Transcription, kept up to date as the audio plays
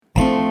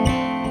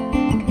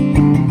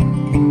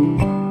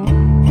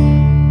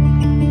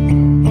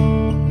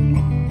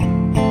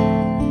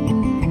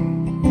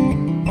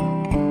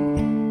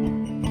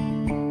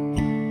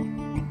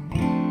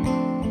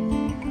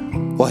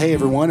hey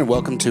everyone, and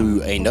welcome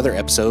to another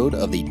episode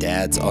of the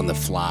Dads on the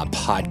Fly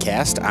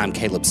podcast. I'm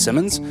Caleb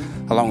Simmons,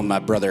 along with my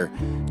brother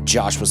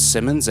Joshua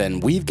Simmons,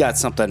 and we've got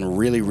something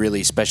really,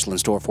 really special in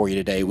store for you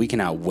today. We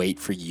cannot wait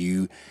for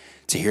you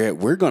to hear it.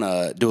 We're going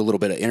to do a little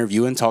bit of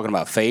interviewing, talking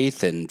about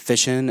faith and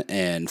fishing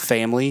and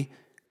family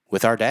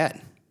with our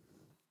dad.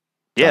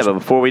 Yeah, but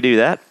before we do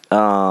that,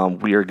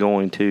 we are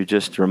going to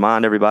just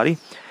remind everybody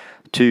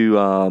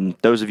to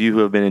those of you who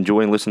have been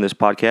enjoying listening to this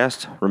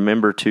podcast,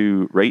 remember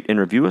to rate and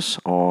review us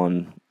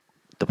on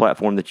the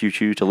platform that you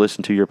choose to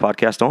listen to your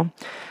podcast on.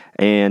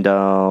 And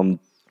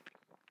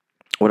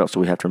what else do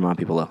we have to remind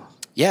people of?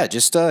 Yeah,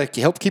 just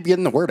help keep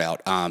getting the word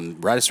out.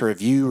 Write us a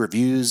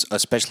reviews,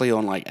 especially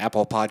on like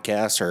Apple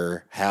Podcasts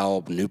or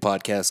how new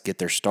podcasts get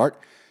their start.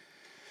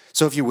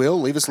 So if you will,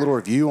 leave us a little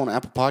review on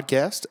Apple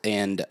Podcast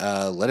and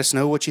let us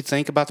know what you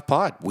think about the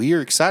pod. We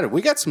are excited.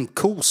 We got some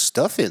cool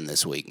stuff in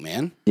this week,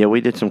 man. Yeah, we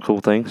did some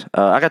cool things.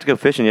 I got to go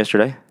fishing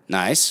yesterday.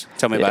 Nice.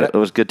 Tell me about it. It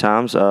was good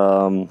times.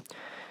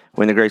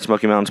 We're in the Great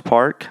Smoky Mountains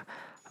Park.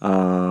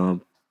 It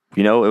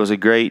was a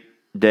great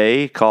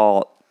day.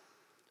 Caught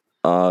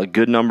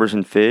good numbers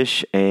in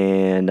fish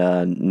and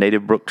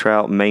native brook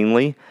trout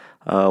mainly,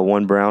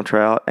 one brown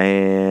trout,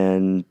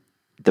 and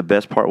the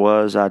best part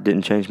was I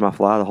didn't change my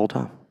fly the whole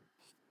time.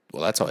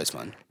 Well, that's always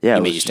fun. Yeah,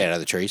 you stayed out of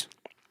the trees?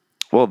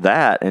 Well,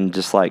 that and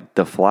just like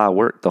the fly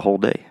worked the whole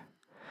day.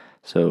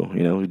 So,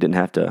 we didn't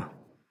have to.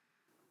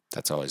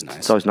 That's always nice.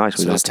 It's always nice.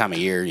 So this time of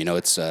year,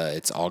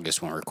 it's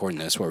August when we're recording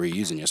this. What were you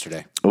using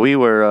yesterday? We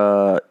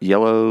were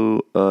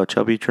yellow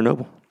chubby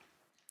Chernobyl.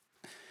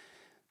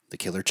 The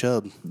killer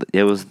chub.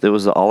 It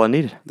was all I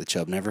needed. The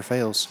chub never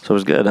fails. So it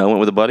was good. I went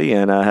with a buddy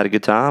and I had a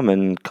good time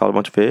and caught a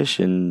bunch of fish.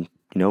 And,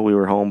 we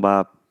were home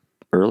by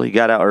early.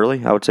 Got out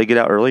early. I would say get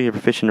out early. If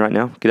you're fishing right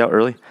now, get out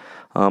early,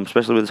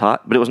 especially when it's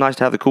hot. But it was nice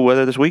to have the cool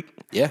weather this week.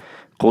 Yeah.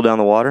 Cool down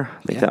the water.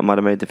 I think that might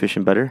have made the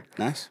fishing better.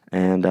 Nice.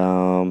 And,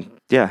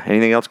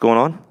 anything else going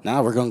on?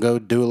 No, we're going to go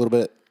do a little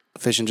bit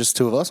of fishing, just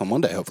two of us on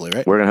Monday, hopefully,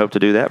 right? We're going to hope to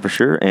do that for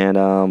sure. And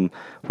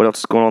what else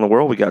is going on in the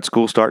world? We got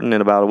school starting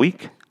in about a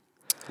week.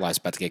 Life's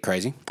about to get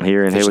crazy.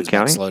 Here in Haywood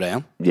County. Slow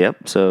down.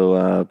 Yep.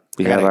 So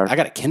I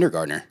got a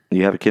kindergartner.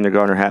 You have a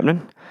kindergartner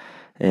happening.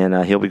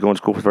 And he'll be going to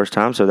school for the first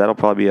time, so that'll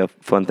probably be a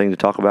fun thing to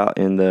talk about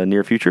in the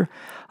near future.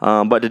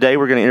 But today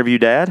we're going to interview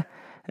Dad,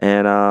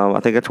 and I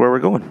think that's where we're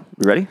going.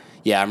 You ready?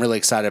 Yeah, I'm really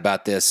excited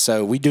about this.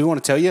 So we do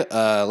want to tell you,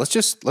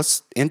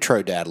 let's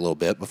intro Dad a little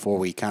bit before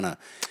we kind of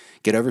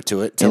get over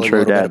to it. Tell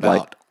Intro him a little Dad, bit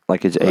about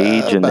like his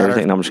age and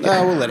everything. I'm just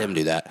kidding. We'll let him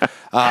do that.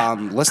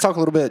 Let's talk a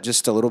little bit,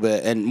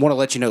 and want to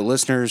let you know,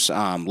 listeners,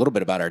 a little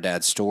bit about our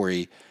dad's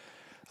story.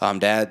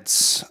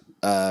 Dad's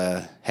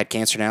had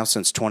cancer now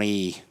since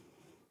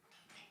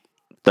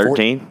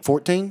 2013.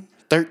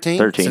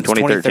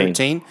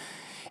 2013.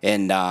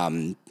 And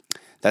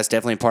that's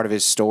definitely part of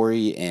his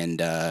story,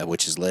 and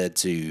which has led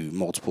to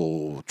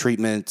multiple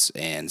treatments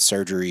and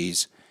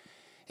surgeries.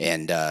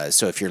 And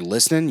so if you're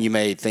listening, you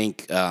may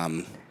think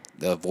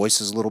the voice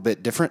is a little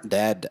bit different.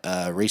 Dad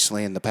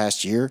recently in the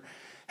past year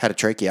had a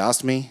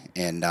tracheostomy.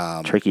 And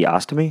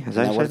tracheostomy? Is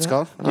that what it's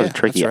called? Yeah,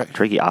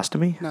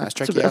 tracheostomy? No, it's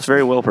tracheostomy. That's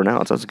very well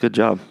pronounced. That's a good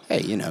job.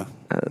 Hey,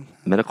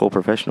 medical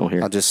professional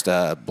here. I'll just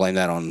blame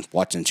that on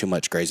watching too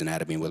much Grey's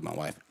Anatomy with my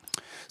wife.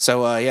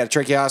 So, he had a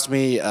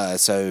tracheostomy.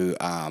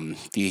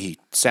 If he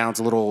sounds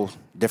a little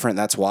different,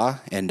 that's why.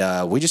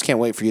 And we just can't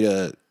wait for you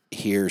to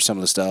hear some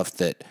of the stuff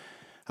that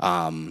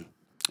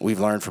we've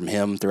learned from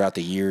him throughout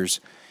the years,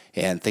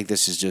 and think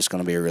this is just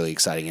going to be a really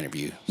exciting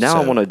interview.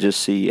 Now I want to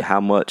just see how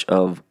much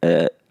of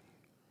a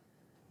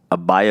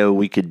bio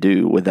we could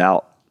do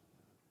without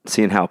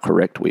seeing how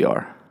correct we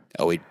are.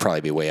 Oh, we'd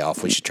probably be way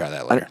off. We should try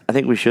that later. I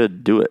think we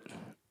should do it.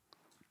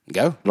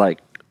 Go.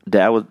 Like,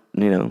 Dad was,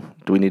 do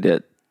we need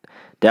to...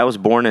 Dad was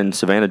born in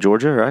Savannah,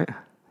 Georgia, right?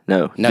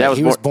 No,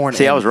 he was born.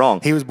 See, I was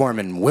wrong. He was born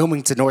in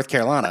Wilmington, North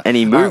Carolina, and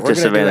he moved to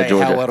Savannah,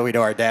 Georgia. How well do we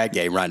know our dad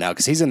game right now?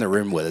 Because he's in the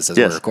room with us as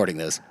we're recording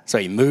this. So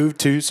he moved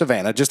to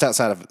Savannah, just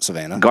outside of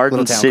Savannah,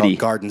 Garden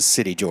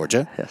City,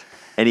 Georgia. Yes.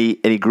 And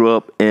he grew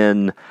up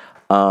in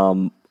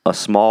a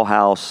small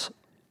house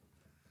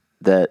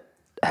that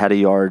had a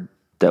yard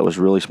that was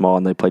really small,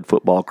 and they played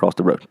football across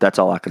the road. That's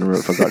all I can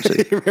remember from Garden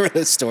City. You remember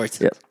this story?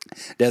 Yep.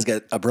 Dad's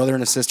got a brother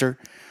and a sister,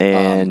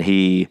 and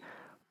he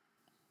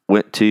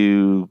went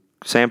to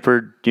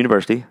Samford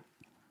University.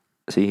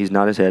 See, he's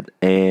nodding his head.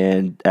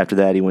 And after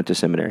that, he went to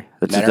seminary.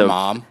 Met her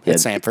mom at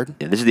Samford.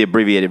 Yeah, this is the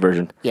abbreviated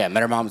version. Yeah,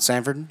 met her mom at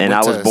Samford. And I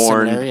was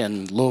born seminary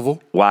in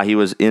Louisville. While he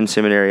was in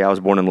seminary, I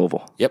was born in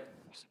Louisville. Yep.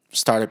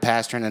 Started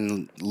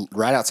pastoring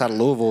right outside of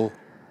Louisville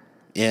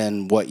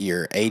in what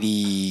year?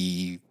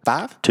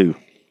 85? 2.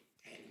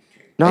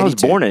 No, 82. I was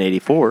born in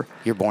 84.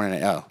 You're born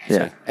in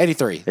 83.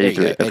 83. There you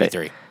go. Okay.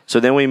 83. So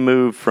then we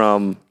moved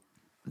from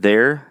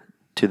there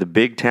to the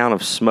big town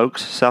of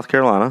Smokes, South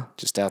Carolina.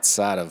 Just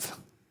outside of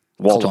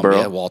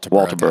Walterboro.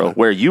 Walterboro,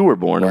 where you were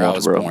born. Where in I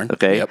was born.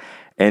 Okay. Yep.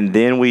 And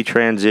then we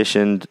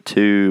transitioned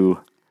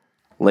to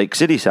Lake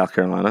City, South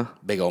Carolina.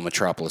 Big old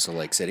metropolis of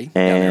Lake City.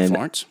 And down near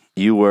Florence.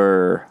 You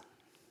were...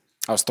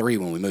 I was 3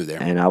 when we moved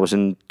there. And I was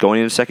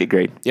going into 2nd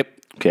grade. Yep.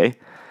 Okay.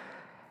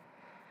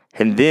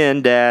 And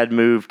then Dad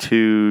moved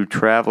to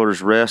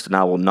Travelers Rest, and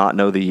I will not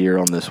know the year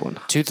on this one.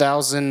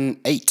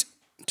 2008.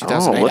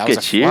 Oh, look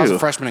at you. I was a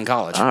freshman in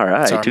college. All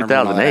right, so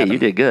 2008. You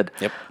did good.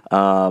 Yep.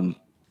 I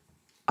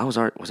was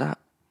already,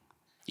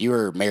 You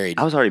were married.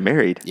 I was already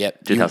married.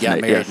 Yep.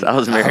 2008. Yes, I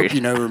was married. I hope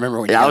you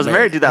remember when you I got was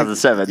married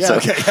 2007. Yeah, so,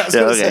 okay. I was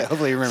gonna say,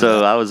 hopefully you remember So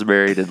that. I was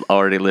married and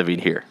already living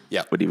here.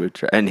 Yep. When he moved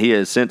and he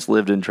has since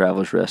lived in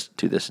Travelers Rest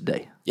to this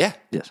day. Yeah.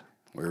 Yes.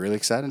 We're really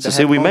excited to So have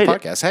see, him we on made the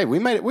it. podcast. Hey, we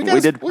made it. We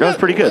did. That was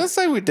pretty good. Let's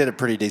say we did a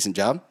pretty decent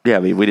job. Yeah,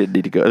 we didn't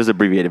need to go. It was an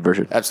abbreviated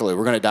version. Absolutely.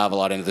 We're going to dive a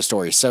lot into the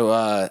story.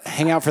 So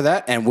hang out for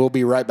that, and we'll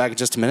be right back in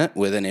just a minute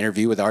with an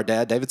interview with our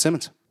dad, David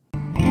Simmons.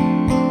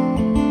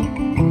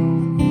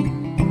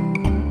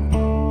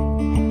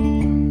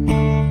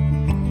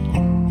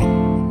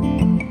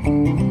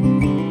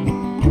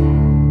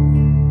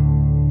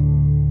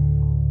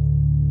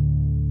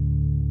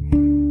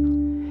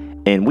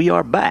 And we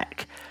are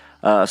back.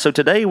 So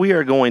today we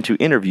are going to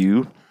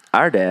interview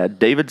our dad,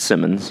 David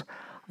Simmons,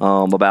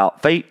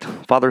 about faith,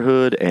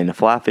 fatherhood, and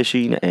fly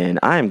fishing. And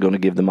I am going to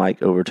give the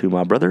mic over to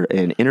my brother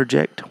and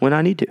interject when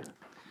I need to.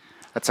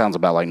 That sounds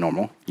about like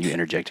normal, you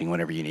interjecting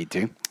whenever you need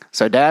to.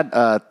 So, Dad,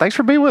 thanks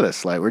for being with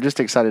us. We're just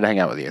excited to hang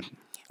out with you.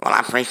 Well, I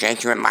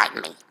appreciate you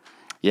inviting me.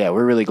 Yeah,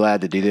 we're really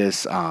glad to do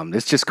this.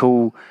 It's just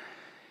cool.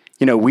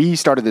 You know, we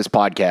started this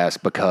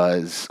podcast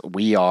because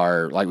we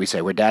are, like we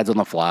say, we're dads on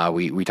the fly.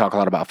 We talk a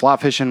lot about fly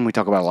fishing. We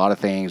talk about a lot of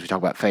things. We talk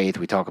about faith.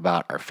 We talk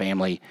about our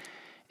family.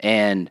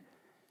 And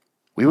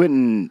we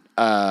wouldn't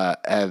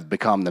have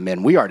become the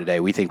men we are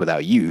today, we think,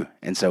 without you.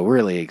 And so we're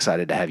really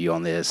excited to have you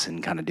on this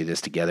and kind of do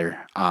this together.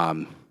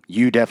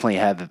 You definitely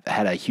have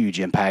had a huge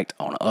impact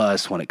on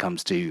us when it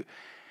comes to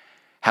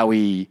how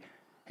we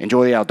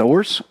enjoy the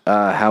outdoors,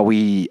 how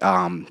we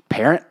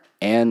parent,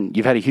 and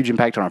you've had a huge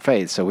impact on our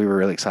faith. So we were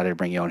really excited to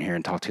bring you on here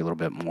and talk to you a little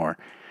bit more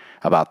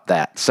about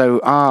that. So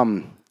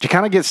to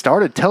kind of get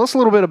started, tell us a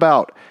little bit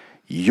about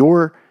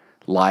your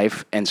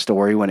life and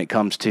story when it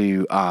comes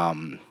to,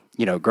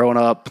 growing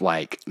up,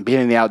 like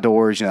being in the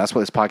outdoors. You know, that's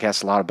what this podcast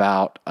is a lot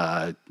about.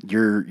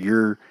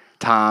 Your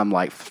time,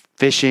 like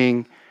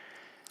fishing,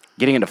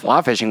 getting into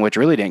fly fishing, which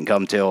really didn't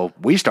come till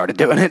we started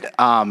doing it.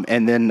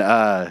 And then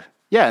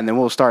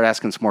we'll start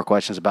asking some more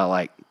questions about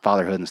like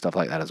fatherhood and stuff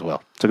like that as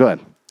well. So go ahead.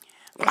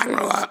 Well, I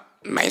grew up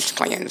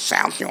basically in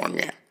South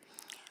Georgia.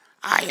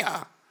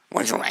 I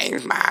was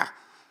raised by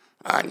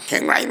two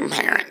great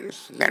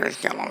parents that are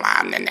still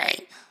alive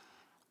today.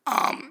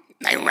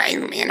 They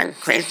raised me in a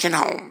Christian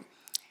home,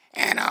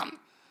 and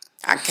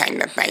I came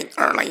to faith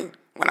early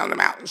when I was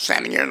about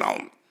 7 years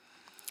old.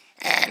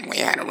 And we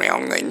had a real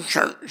good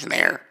church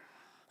there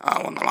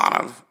with a lot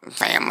of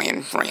family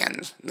and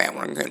friends that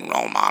were good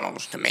role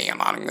models to me, a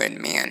lot of good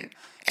men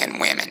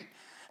and women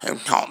who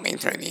taught me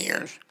through the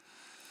years.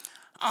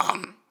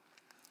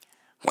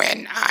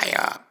 When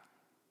I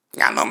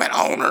got a little bit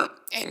older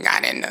and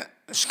got into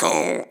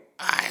school,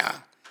 I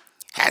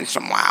had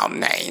some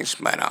wild days,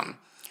 but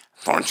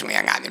fortunately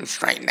I got them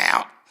straightened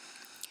out.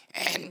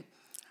 And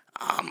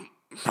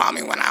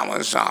probably when I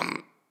was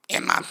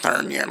in my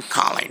third year of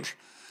college,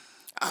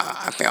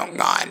 I felt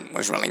God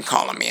was really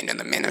calling me into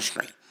the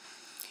ministry.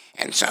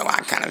 And so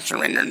I kind of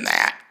surrendered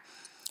that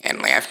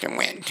and left and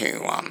went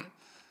to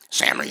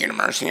Samford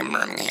University in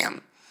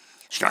Birmingham,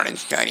 started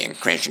studying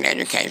Christian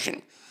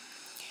education,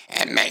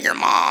 and met your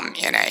mom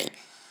in a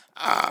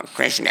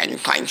Christian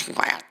education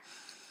class.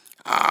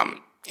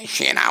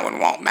 She and I would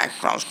walk back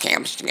across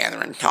campus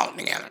together and talk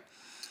together.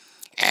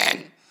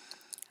 And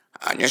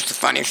just a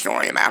funny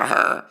story about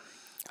her,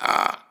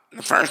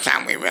 the first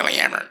time we really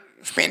ever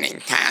spending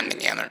time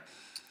together,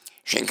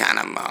 she kind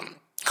of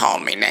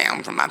called me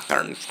down from my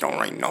third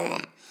story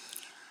dorm.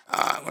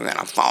 It was in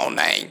a fall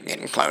day,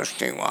 getting close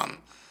to...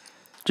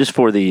 Just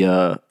for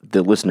the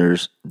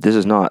listeners, this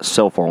is not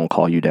cell phone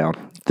call you down.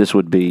 This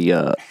would be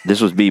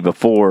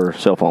before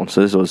cell phone.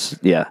 So this was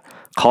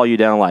call you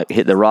down, like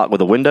hit the rock with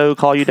a window,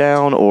 call you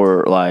down,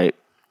 or like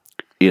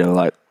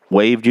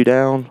waved you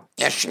down.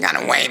 Yes, she kind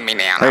of waved me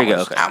down. There you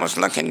go. Okay. I was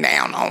looking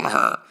down on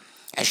her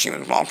as she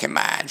was walking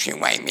by, and she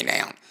waved me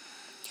down.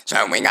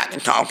 So we got to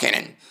talking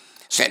and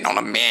sitting on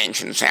a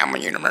bench in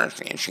Samford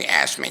University, and she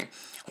asked me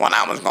what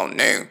I was going to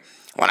do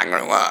when I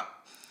grew up.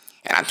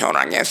 And I told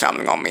her I guess I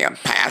was going to be a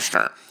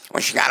pastor.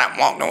 Well, she got up and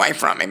walked away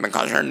from me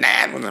because her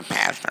dad was a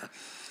pastor.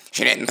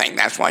 She didn't think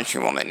that's what she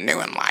wanted to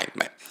do in life.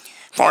 But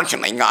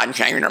fortunately, God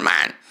changed her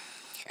mind.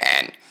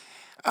 And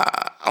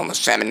on the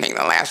 17th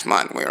of last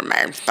month, we were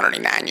married for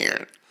 39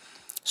 years.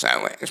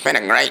 So it's been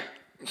a great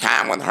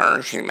time with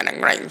her. She's been a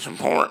great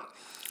support.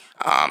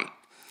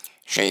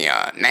 She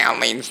now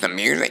leads the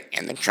music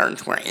in the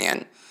church we're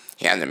in.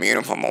 She has a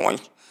beautiful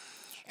voice.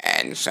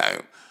 And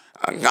so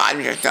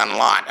God's just done a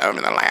lot over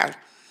the last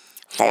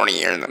 40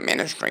 years of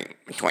ministry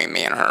between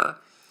me and her.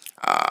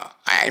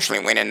 I actually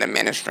went into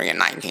ministry in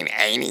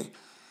 1980.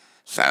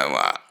 So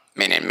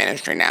been in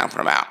ministry now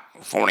for about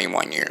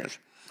 41 years.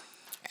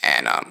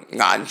 And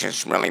God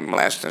just really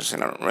blessed us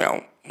in a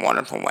real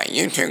wonderful way.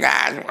 You two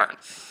guys were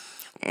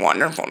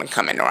wonderful to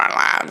come into our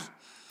lives.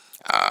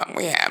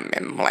 We have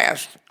been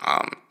blessed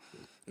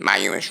my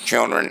you as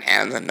children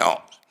and as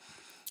adults.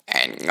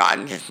 And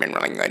God's just been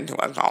really good to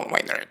us all the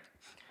way through.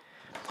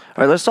 All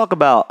right, let's talk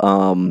about,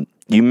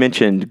 you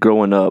mentioned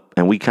growing up,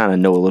 and we kind of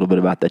know a little bit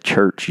about the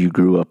church you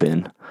grew up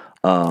in,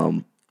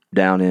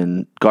 down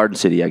in Garden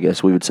City, I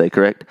guess we would say,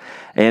 correct?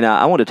 And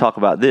I want to talk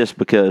about this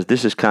because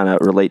this is kind of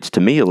relates to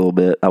me a little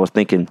bit. I was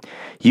thinking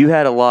you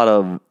had a lot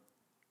of,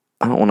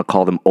 I don't want to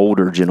call them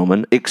older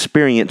gentlemen,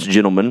 experienced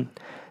gentlemen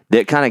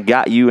that kind of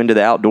got you into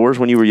the outdoors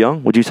when you were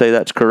young. Would you say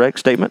that's a correct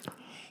statement?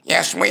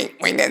 Yes, we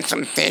did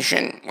some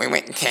fishing. We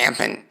went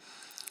camping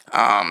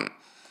and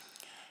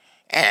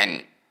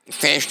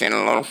fished in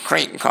a little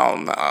creek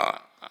called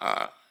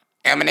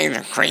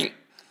Ebenezer Creek.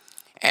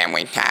 And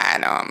we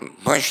tied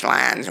bush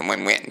lines, and we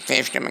went and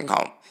fished them and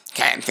caught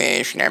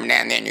catfish, and every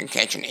now and then you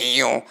catch an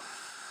eel.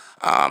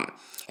 And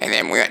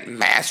then we went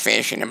bass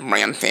fishing and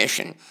brim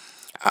fishing.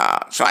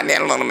 So I did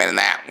a little bit of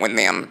that with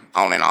them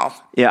on and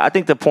off. Yeah, I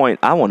think the point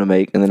I want to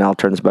make, and then I'll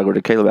turn this back over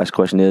to Caleb, ask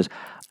question is,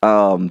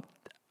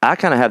 I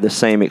kind of have the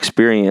same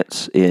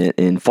experience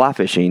in fly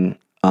fishing.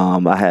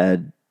 I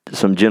had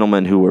some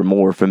gentlemen who were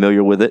more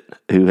familiar with it,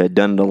 who had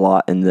done it a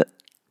lot, and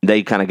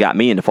they kind of got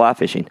me into fly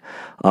fishing.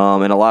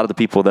 And a lot of the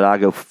people that I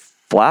go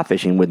fly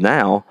fishing with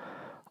now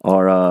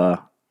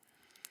are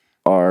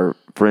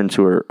friends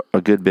who are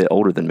a good bit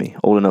older than me,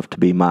 old enough to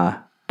be my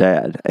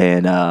dad.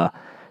 And,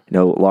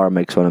 Laura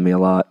makes fun of me a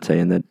lot,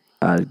 saying that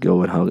I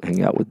go and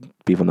hang out with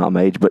people not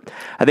my age. But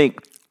I think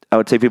I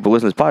would say people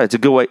listen to this podcast, it's a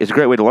good way. It's a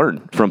great way to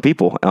learn from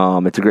people.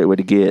 It's a great way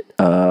to get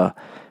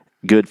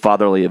good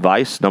fatherly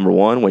advice, number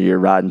one, when you're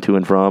riding to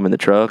and from in the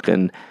truck.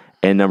 And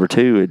number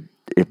two,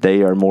 if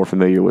they are more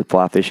familiar with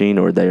fly fishing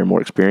or they are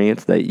more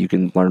experienced, that you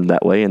can learn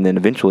that way, and then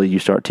eventually you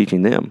start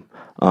teaching them.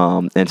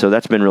 And so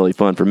that's been really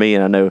fun for me.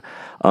 And I know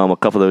a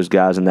couple of those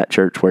guys in that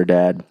church where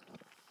Dad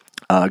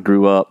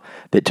grew up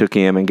that took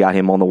him and got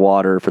him on the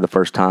water for the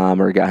first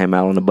time or got him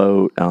out on a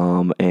boat.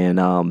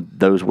 And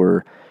those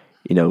were,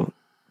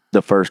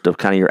 the first of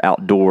kind of your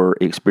outdoor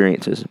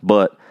experiences.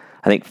 But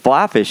I think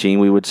fly fishing,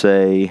 we would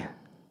say,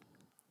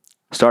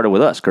 started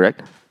with us,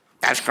 correct?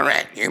 That's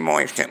correct. You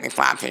boys took me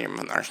fly fishing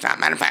for the first time.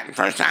 Matter of fact, the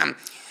first time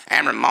I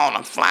ever bought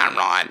a fly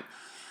rod,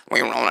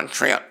 we were on a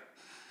trip,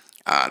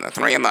 the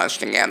three of us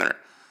together,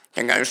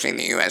 to go see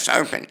the U.S.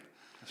 Open.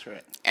 That's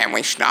right. And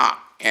we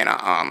stopped in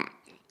a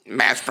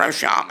Bass Pro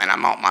Shop, and I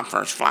bought my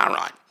first fly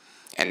rod.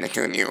 And the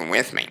two of you were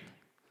with me.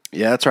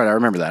 Yeah, that's right. I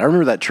remember that. I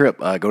remember that trip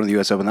going to the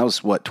U.S. Open. That was,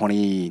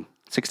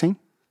 2016?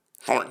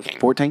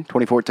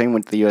 2014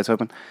 went to the U.S.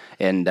 Open,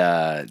 and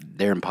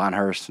there in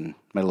Pinehurst, and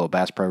made a little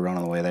Bass Pro run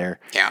on the way there.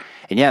 Yeah,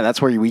 and yeah,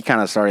 that's where we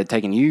kind of started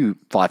taking you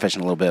fly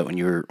fishing a little bit when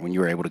you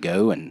were able to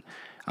go, and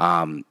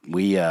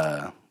we've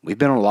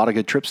been on a lot of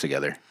good trips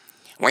together.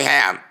 We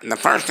have. The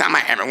first time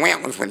I ever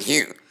went was with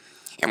you,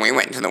 and we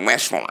went to the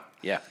West Fork.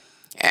 Yeah,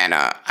 and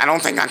I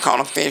don't think I caught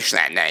a fish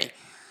that day,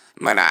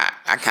 but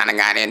I kind of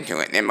got into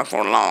it. Then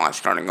before long, I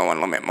started going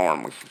a little bit more,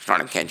 and we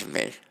started catching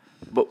fish.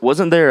 But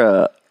wasn't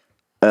there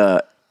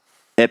a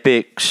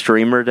epic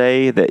streamer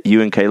day that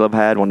you and Caleb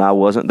had when I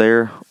wasn't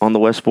there on the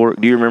West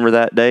Fork? Do you remember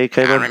that day,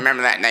 Caleb? I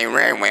remember that day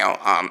very well.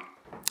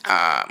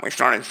 We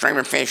started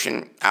streamer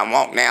fishing. I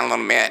walked down a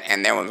little bit,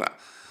 and there was a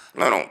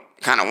little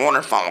kind of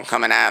waterfall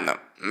coming out of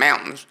the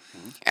mountains,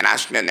 and I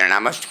stood there, and I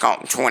must have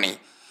caught 20.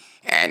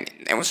 And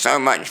it was so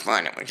much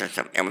fun. It was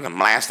it was a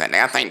blast that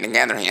day. I think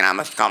together he and I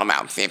must have caught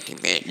about 50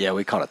 fish. Yeah,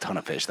 we caught a ton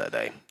of fish that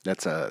day.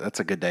 That's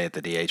a good day at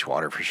the DH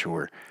water for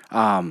sure.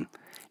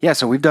 Yeah,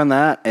 so we've done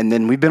that, and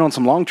then we've been on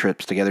some long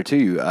trips together,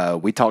 too.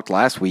 We talked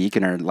last week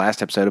in our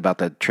last episode about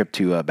the trip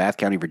to Bath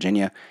County,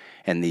 Virginia,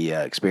 and the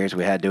experience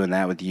we had doing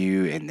that with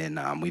you, and then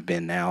we've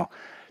been now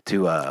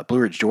to Blue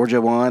Ridge, Georgia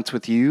once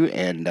with you,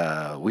 and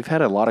we've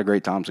had a lot of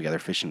great times together,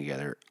 fishing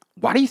together.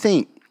 Why do you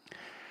think,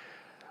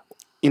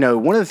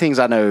 one of the things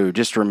I know,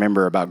 just to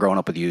remember about growing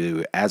up with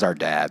you as our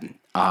dad,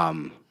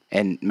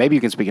 and maybe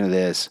you can speak into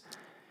this,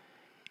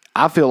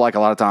 I feel like a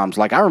lot of times,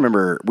 like I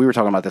remember, we were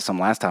talking about this some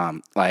last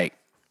time, like,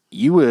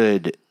 you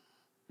would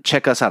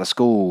check us out of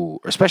school,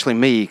 especially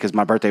me, because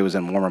my birthday was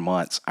in warmer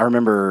months. I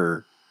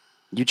remember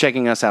you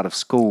checking us out of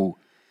school,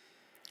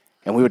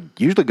 and we would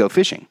usually go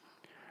fishing,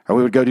 or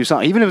we would go do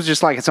something. Even if it was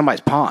just like at somebody's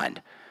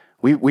pond.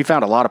 We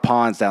found a lot of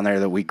ponds down there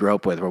that we grew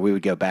up with, where we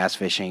would go bass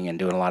fishing and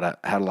had a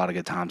lot of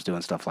good times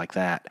doing stuff like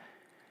that.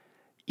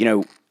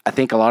 I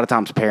think a lot of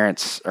times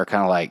parents are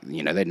kind of like,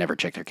 they'd never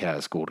check their kid out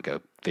of school to go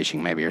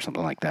fishing, maybe, or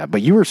something like that.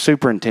 But you were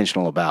super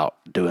intentional about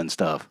doing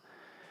stuff.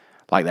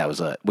 Like that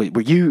was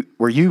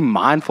were you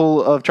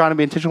mindful of trying to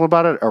be intentional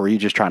about it, or were you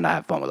just trying to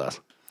have fun with us?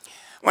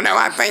 Well, no,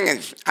 I think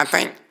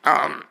the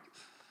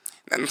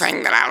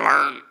thing that I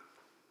learned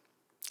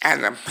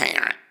as a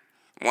parent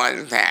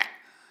was that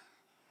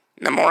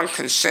the more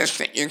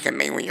consistent you can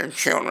be with your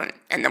children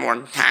and the more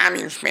time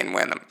you spend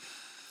with them,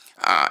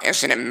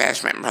 it's an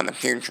investment for the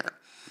future.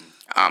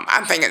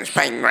 I think it's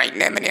paying great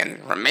dividends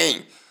for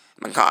me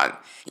because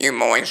you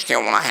boys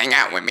still want to hang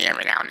out with me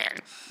every now and then.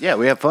 Yeah,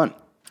 we have fun.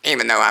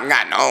 Even though I've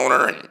gotten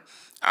older and,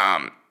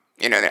 I'm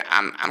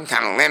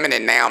kind of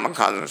limited now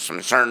because of some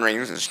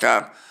surgeries and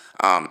stuff.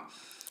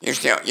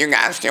 you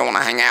guys still want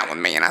to hang out with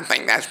me, and I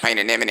think that's paid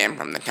a dividend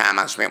from the time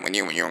I spent with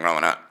you when you were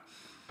growing up.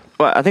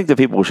 Well, I think that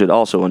people should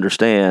also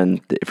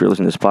understand, if you're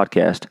listening to this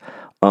podcast,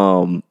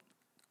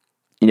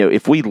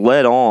 if we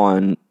let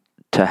on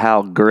to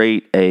how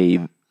great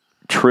a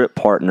trip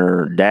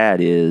partner Dad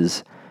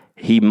is,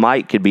 he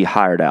could be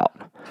hired out.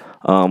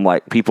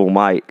 Like people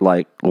might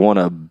want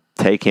to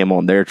take him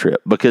on their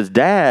trip, because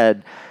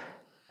Dad,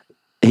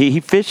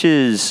 he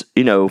fishes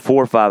 4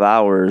 or 5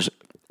 hours,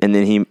 and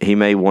then he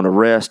may want to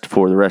rest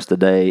for the rest of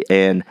the day,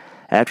 and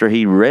after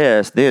he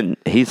rests, then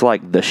he's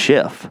like the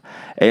chef.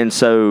 And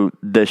so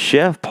the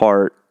chef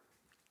part,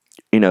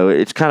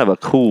 it's kind of a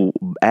cool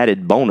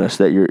added bonus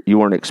that you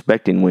weren't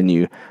expecting when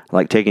you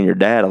taking your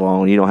dad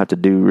along. You don't have to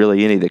do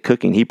really any of the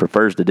cooking. He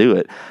prefers to do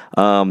it.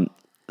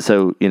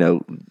 So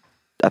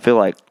I feel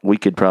like we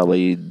could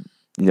probably,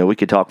 we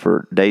could talk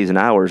for days and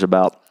hours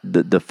about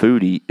the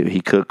food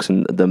he cooks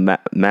and the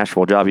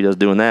masterful job he does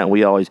doing that. And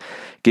we always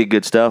get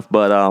good stuff.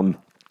 But,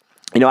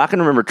 I can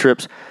remember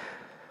trips.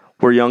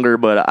 We're younger,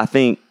 but I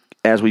think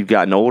as we've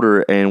gotten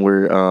older and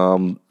we're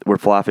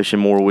fly fishing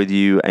more with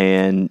you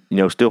and,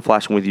 still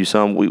flashing with you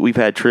some, we've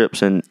had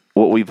trips, and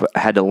what we've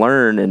had to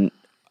learn, and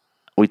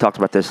we talked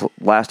about this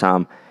last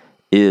time,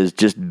 is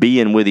just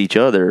being with each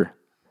other,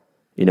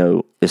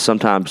 is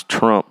sometimes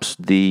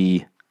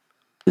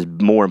is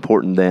more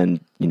important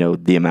than,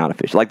 the amount of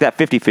fish. Like that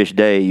 50 fish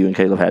day you and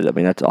Caleb had, I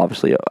mean, that's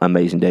obviously an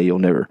amazing day. You'll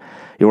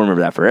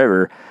remember that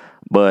forever.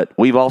 But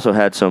we've also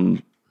had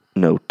some,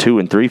 2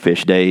 and 3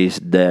 fish days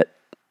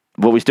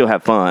but we still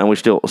have fun, and we're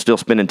still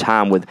spending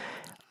time with,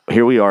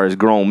 here we are as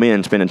grown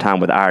men spending time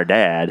with our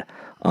dad.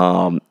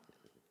 And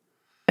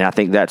I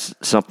think that's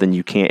something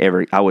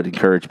I would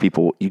encourage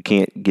people, you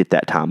can't get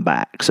that time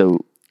back. So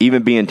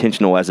even be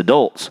intentional as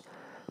adults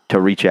to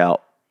reach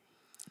out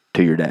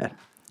to your dad.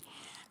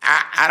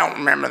 I don't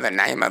remember the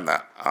name of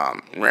the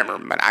river,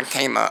 but I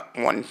came up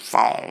one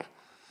fall,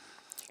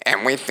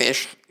 and we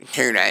fished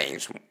 2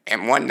 days,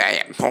 and one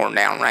day it poured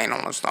down rain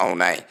on us the whole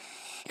day,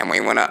 and we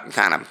went up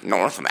kind of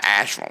north of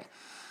Asheville,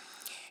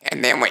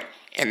 and then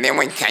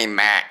we came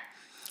back,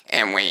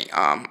 and we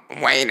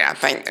weighed, I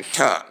think, the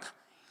tuck.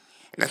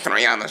 The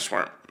 3 of us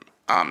were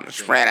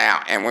spread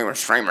out, and we were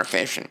streamer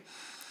fishing,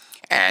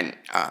 and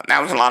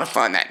that was a lot of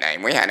fun that day.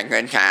 We had a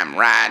good time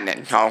riding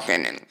and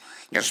talking and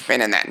just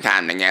spending that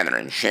time together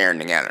and sharing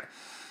together.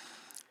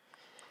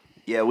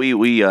 Yeah,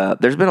 we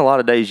there's been a lot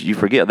of days you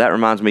forget. That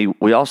reminds me,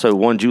 we also,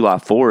 one July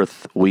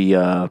 4th,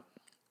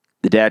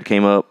 the dad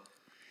came up.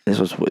 This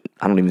was,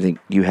 I don't even think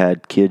you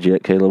had kids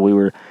yet,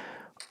 Caleb.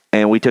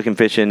 And we took him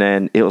fishing,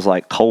 and it was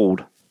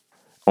cold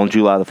on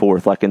July the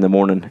 4th, in the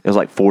morning. It was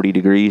 40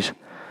 degrees,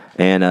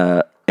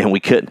 and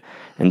we couldn't.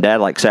 And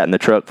Dad sat in the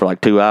truck for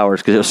 2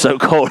 hours because it was so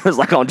cold. It was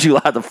on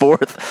July the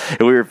 4th,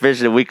 and we were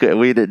fishing.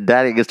 And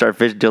Dad didn't get started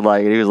fishing until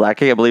and he was like, I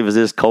can't believe it's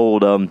this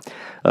cold.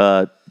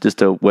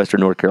 Just a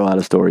Western North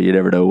Carolina story. You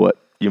never know what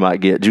you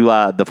might get.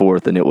 July the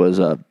 4th, and it was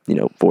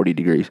 40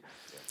 degrees.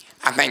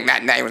 I think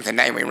that day was the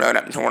day we rode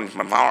up towards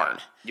Brevard.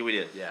 Yeah, we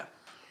did. Yeah,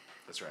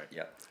 that's right.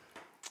 Yeah.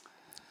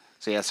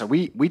 So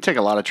we take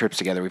a lot of trips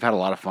together. We've had a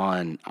lot of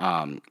fun.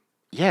 And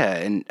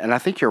I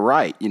think you're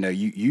right.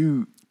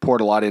 You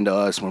poured a lot into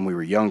us when we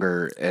were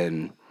younger,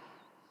 and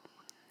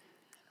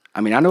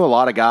I mean, I know a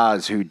lot of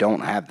guys who don't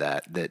have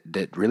that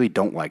really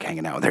don't like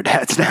hanging out with their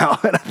dads now,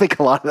 and I think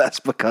a lot of that's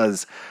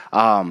because,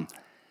 and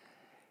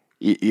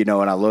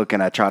I look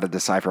and I try to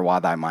decipher why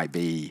that might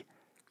be.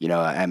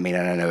 I mean,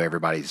 and I know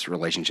everybody's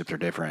relationships are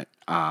different,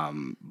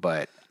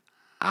 but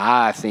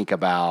I think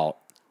about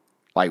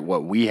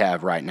what we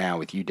have right now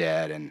with you,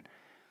 Dad, and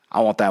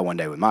I want that one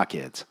day with my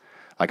kids.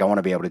 I want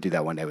to be able to do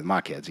that one day with my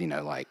kids.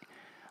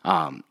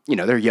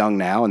 They're young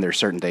now, and there's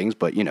certain things,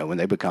 but when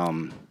they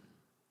become,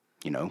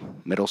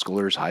 middle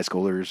schoolers, high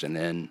schoolers, and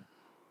then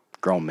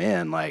grown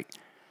men, I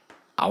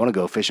want to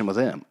go fishing with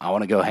them. I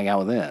want to go hang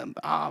out with them.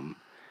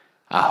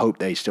 I hope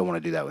they still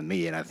want to do that with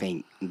me, and I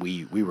think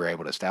we were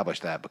able to establish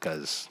that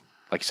because,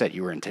 like you said,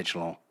 you were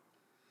intentional.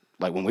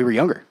 When we were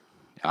younger,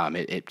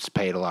 it's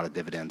paid a lot of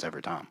dividends over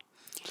time.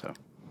 So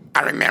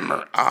I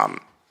remember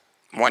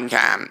one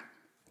time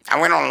I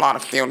went on a lot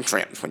of field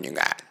trips with you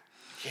guys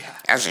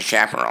as a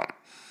chaperone.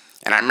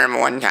 And I remember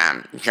one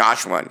time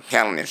Joshua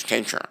telling his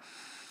teacher,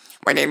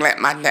 we didn't let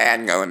my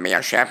dad go and be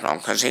our chaperone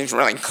because he's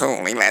really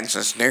cool. He lets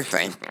us do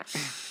things.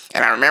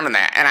 And I remember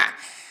that. And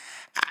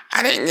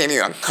I didn't give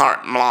you a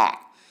carte blanche,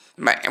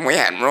 and we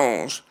had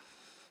rules.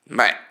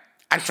 But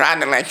I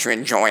tried to let you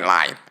enjoy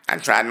life. I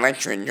tried to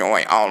let you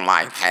enjoy all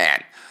life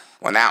had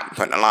without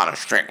putting a lot of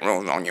strict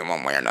rules on you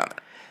one way or another.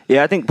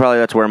 Yeah, I think probably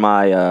that's where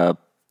my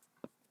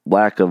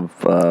lack of,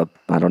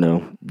 I don't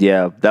know.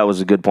 Yeah, that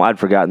was a good point. I'd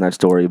forgotten that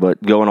story,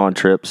 but going on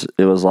trips,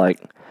 it was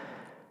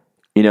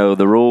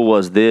the rule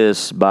was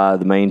this by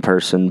the main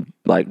person,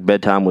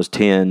 bedtime was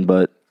 10,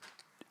 but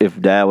if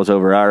Dad was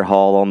over our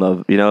hall on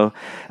the,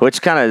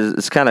 which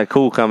it's kind of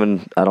cool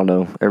coming, I don't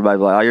know, everybody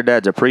be like, oh, your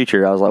dad's a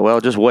preacher. I was like,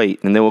 well, just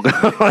wait, and then we'll go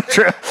on a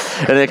trip.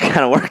 And it kind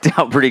of worked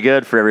out pretty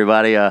good for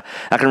everybody. I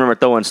can remember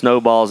throwing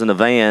snowballs in the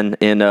van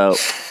in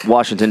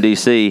Washington,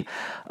 D.C.,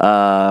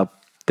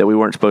 that we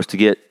weren't supposed to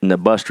get, and the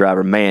bus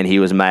driver, man, he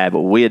was mad.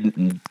 But we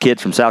had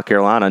kids from South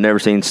Carolina, never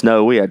seen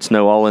snow. We had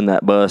snow all in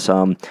that bus.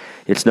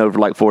 It snowed for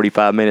like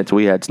 45 minutes.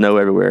 We had snow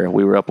everywhere.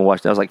 We were up and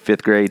watching. That was like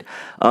 5th grade.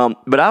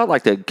 But I would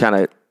like to kind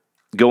of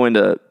go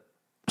into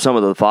some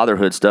of the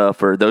fatherhood stuff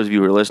for those of you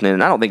who are listening.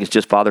 And I don't think it's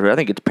just fatherhood. I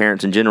think it's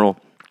parents in general.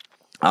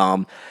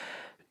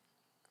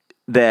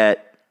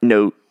 That,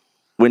 when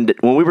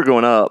we were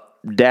growing up,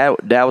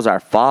 Dad was our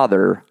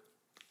father.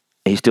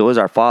 He still is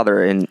our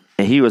father, and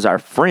he was our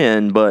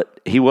friend, but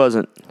he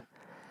wasn't.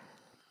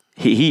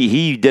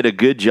 He did a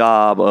good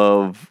job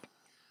of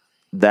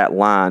that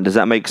line. Does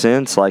that make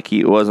sense? Like,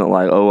 he wasn't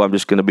like, oh, I'm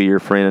just going to be your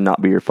friend and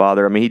not be your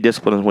father. I mean, he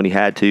disciplined us when he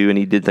had to, and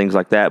he did things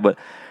like that. But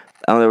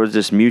there was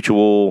this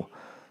mutual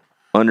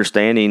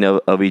understanding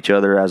of each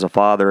other as a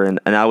father, and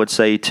I would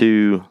say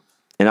too.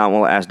 And I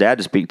want to ask Dad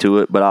to speak to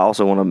it, but I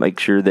also want to make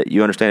sure that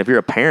you understand, if you're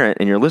a parent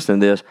and you're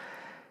listening to this,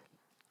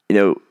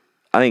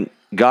 I think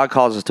God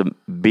calls us to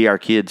be our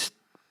kids.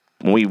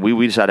 When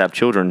we decide to have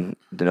children,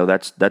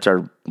 that's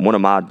one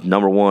of my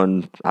number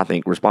one, I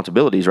think,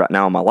 responsibilities right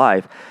now in my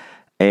life.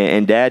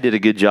 And Dad did a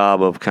good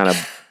job of kind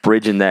of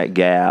bridging that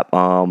gap.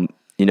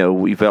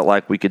 We felt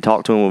like we could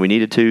talk to him when we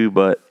needed to,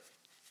 but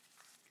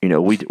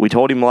we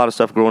told him a lot of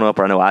stuff growing up,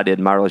 or I know I did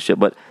in my relationship,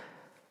 but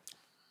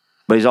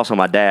he's also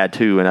my dad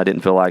too, and I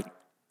didn't feel like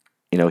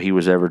he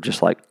was ever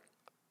just like,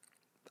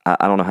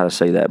 I don't know how to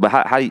say that, but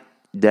how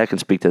Dad can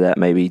speak to that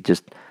maybe.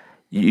 Just,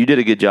 you did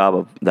a good job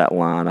of that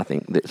line, I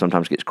think, that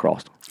sometimes gets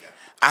crossed.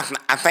 I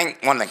think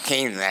one of the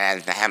keys to that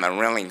is to have a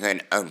really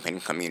good open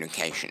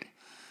communication.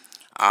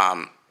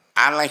 I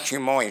let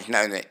you boys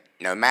know that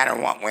no matter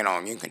what went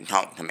on, you can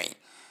talk to me.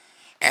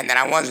 And that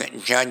I wasn't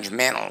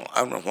judgmental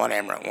over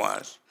whatever it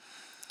was.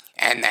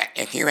 And that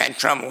if you had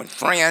trouble with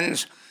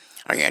friends,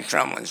 or you had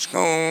trouble in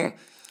school,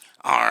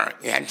 or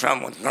you had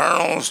trouble with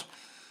girls,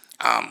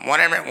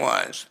 whatever it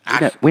was.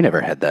 We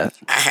never had that.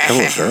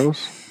 Trouble with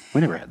girls?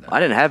 We never had that. I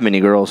didn't have many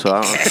girls, so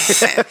I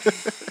don't know.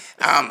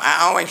 I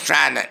always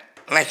tried to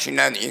let you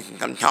know that you can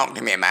come talk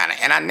to me about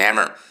it. And I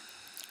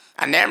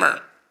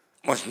never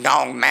was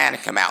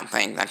dogmatic about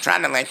things. I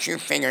tried to let you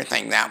figure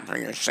things out for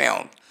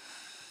yourself.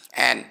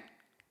 And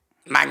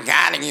by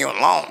guiding you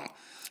along.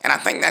 And I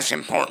think that's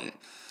important.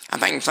 I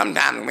think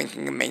sometimes we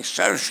can be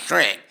so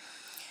strict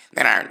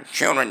that our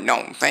children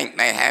don't think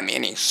they have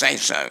any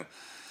say-so.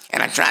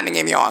 And I tried to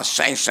give you all a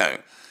say-so.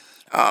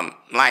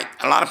 Like,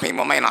 a lot of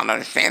people may not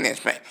understand this,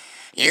 but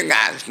you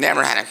guys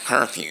never had a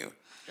curfew.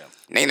 Yeah.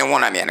 Neither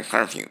one of you had a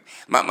curfew.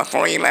 But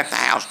before you left the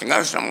house to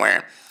go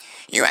somewhere,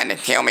 you had to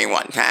tell me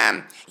what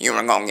time you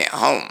were going to get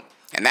home.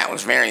 And that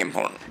was very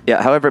important.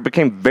 Yeah, however, it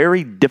became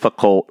very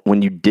difficult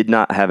when you did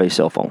not have a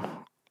cell phone.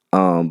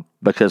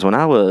 Because when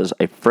I was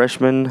a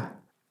freshman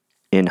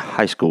in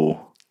high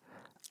school,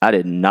 I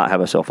did not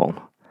have a cell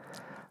phone.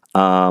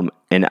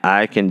 And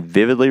I can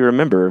vividly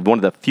remember one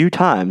of the few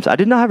times, I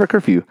did not have a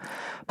curfew,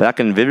 but I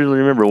can vividly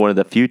remember one of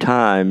the few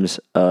times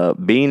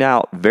being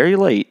out very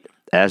late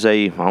as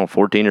a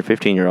 14 or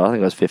 15-year-old. I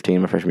think I was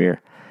 15 my freshman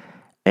year.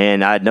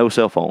 And I had no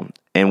cell phone.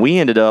 And we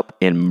ended up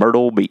in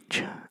Myrtle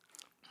Beach.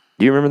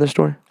 Do you remember this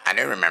story? I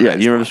do remember. Yeah,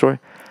 do you remember the story?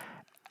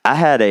 I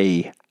had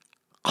a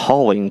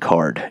calling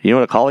card. You know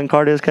what a calling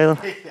card is, Caleb?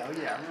 Oh, yeah, I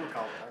remember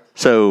calling cards.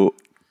 So,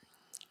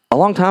 a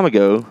long time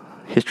ago,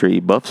 history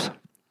buffs,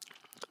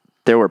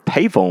 there were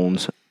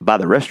payphones by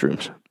the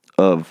restrooms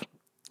of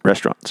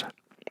restaurants.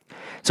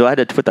 So I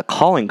had to put the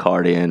calling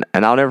card in,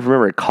 and I'll never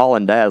remember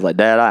calling Dad. I was like,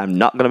 Dad, I'm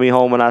not going to be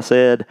home when I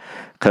said,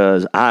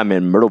 because I'm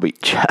in Myrtle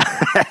Beach.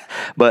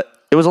 But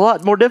it was a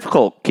lot more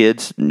difficult,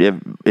 kids. If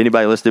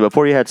anybody listening,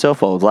 before you had cell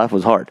phones, life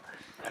was hard.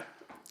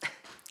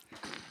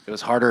 It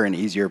was harder and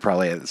easier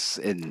probably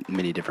in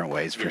many different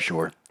ways, for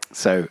sure.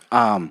 So,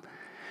 no,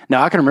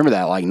 I can remember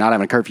that, like not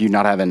having a curfew,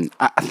 not having,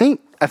 I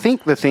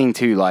think the thing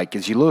too, like,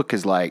 as you look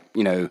is like,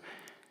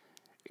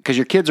 because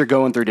your kids are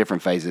going through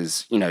different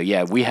phases,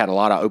 yeah, we had a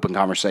lot of open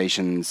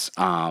conversations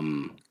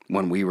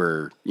when we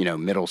were,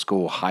 middle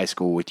school, high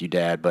school with you,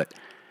 Dad. But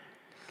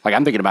like,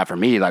 I'm thinking about for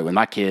me, like with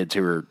my kids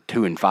who are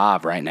 2 and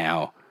 5 right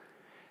now,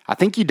 I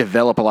think you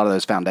develop a lot of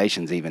those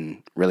foundations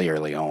even really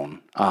early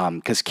on.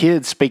 Because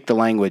kids speak the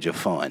language of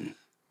fun.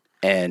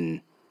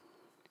 And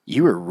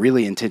you were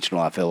really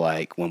intentional, I feel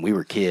like, when we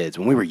were kids,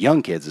 when we were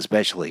young kids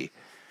especially,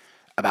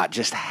 about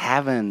just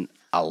having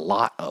a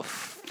lot of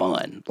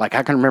fun. Like,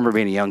 I can remember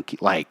being a young,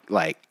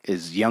 like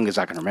as young as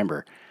I can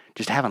remember,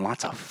 just having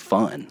lots of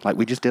fun. Like,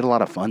 we just did a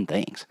lot of fun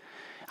things.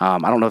 I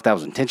don't know if that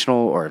was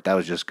intentional or if that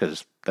was just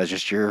because that's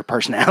just your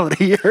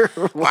personality.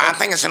 Well, I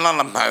think it's a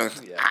little of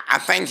both. Yeah. I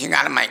think you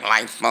got to make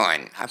life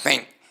fun. I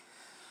think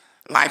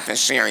life is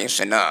serious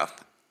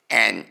enough,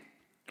 and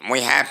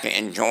we have to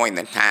enjoy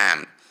the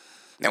time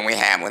that we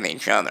have with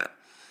each other.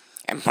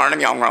 And part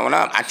of y'all growing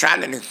up, I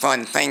tried to do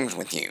fun things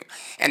with you.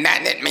 And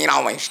that didn't mean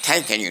always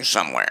taking you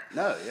somewhere.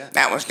 No, yeah.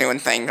 That was doing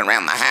things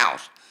around the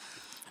house.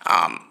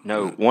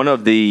 No, one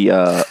of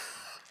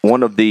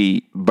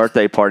the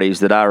birthday parties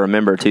that I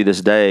remember to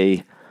this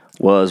day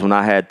was when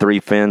I had 3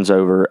 friends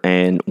over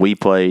and we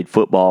played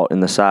football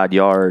in the side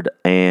yard,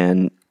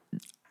 and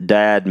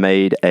Dad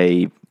made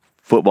a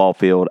football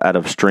field out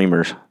of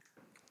streamers,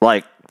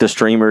 like the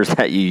streamers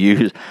that you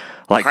use,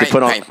 like Crepe to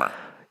put on, paper.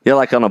 yeah,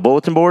 like on a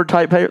bulletin board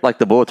type paper, like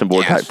the bulletin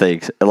board Yes. type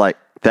things. Like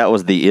that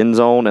was the end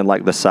zone and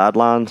like the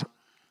sidelines,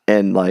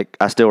 and like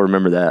I still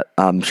remember that.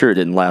 I'm sure it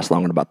didn't last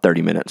longer than about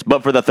 30 minutes,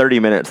 but for the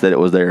 30 minutes that it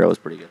was there, it was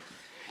pretty good.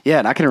 Yeah,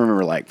 and I can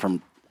remember like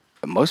from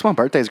most of my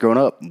birthdays growing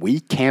up, we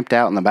camped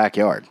out in the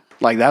backyard.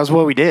 Like that was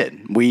what we did.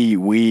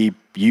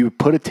 You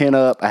put a tent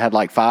up. I had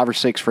like 5 or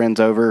 6 friends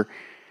over,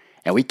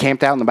 and we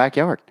camped out in the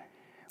backyard.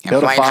 And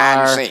Built a played hide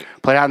and fire, seek.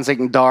 played hide and seek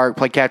in the dark,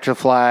 played capture the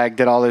flag,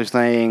 did all those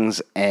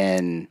things,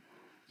 and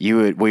we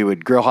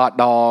would grill hot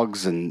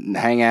dogs and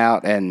hang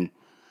out. And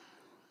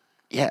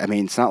yeah, I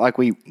mean, it's not like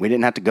we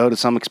didn't have to go to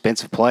some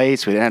expensive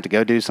place. We didn't have to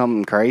go do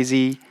something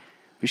crazy.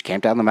 We just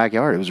camped out in the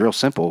backyard. It was real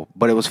simple,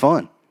 but it was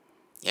fun.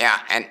 Yeah,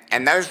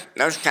 and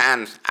those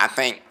times, I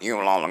think you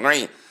will all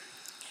agree,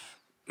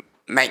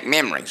 make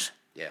memories.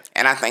 Yeah.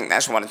 And I think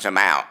that's what it's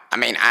about. I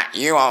mean,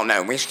 you all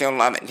know we still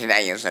love it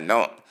today as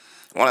adults.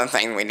 One of the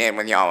things we did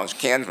with y'all as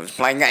kids was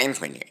play games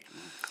with you.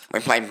 We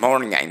played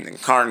board games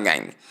and card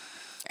games.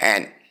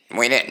 And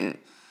we didn't,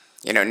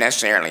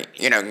 necessarily,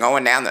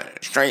 going down the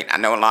street, I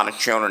know a lot of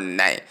children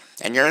today,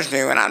 and yours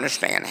do, and I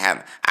understand,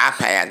 have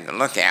iPads to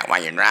look at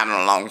while you're driving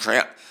a long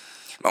trip.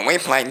 But we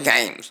played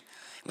games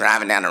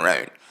driving down the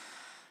road.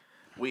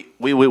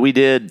 We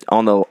did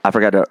I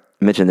forgot to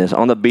mention this,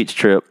 on the beach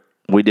trip,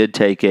 we did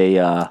take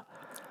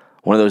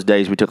one of those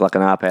days we took like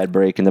an iPad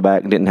break in the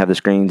back, didn't have the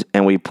screens,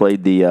 and we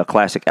played the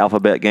classic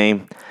alphabet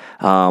game.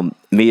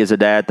 Me as a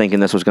dad thinking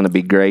this was going to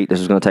be great. This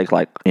was going to take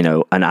like,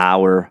 an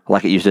hour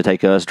like it used to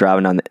take us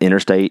driving down the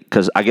interstate.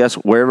 Because I guess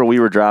wherever we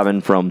were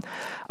driving from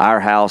our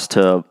house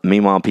to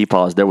Meemaw and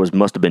Peepaw's, there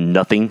must have been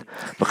nothing,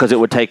 because it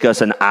would take us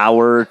an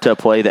hour to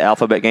play the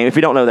alphabet game. If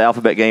you don't know the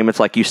alphabet game, it's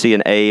like you see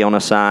an A on a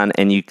sign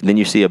and then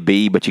you see a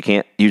B, but you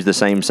can't use the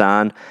same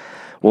sign.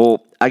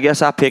 Well, I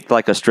guess I picked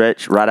like a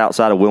stretch right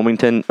outside of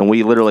Wilmington, and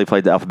we literally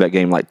played the alphabet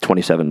game like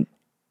 27.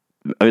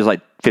 It was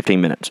like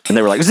 15 minutes, and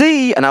they were like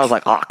Z, and I was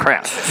like, oh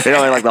crap,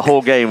 like the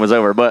whole game was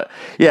over. But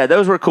yeah,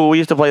 those were cool. We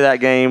used to play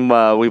that game.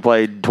 We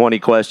played 20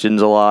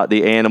 questions a lot.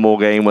 The animal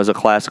game was a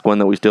classic one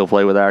that we still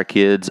play with our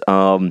kids.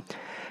 And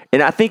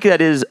I think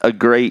that is a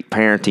great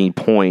parenting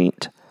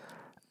point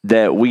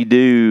that we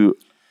do.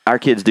 Our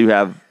kids do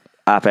have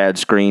iPad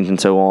screens and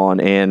so on,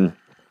 and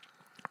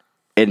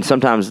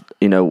sometimes,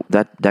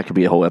 that could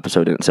be a whole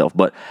episode in itself,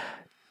 but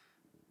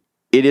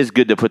it is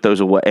good to put those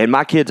away. And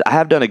my kids,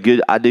 I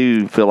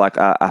do feel like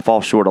I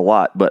fall short a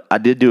lot, but I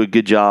did do a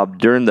good job.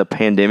 During the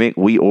pandemic,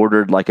 we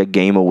ordered like a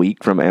game a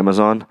week from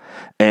Amazon,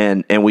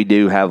 and we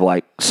do have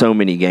like so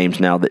many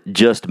games now that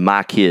just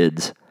my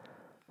kids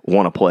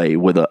want to play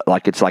with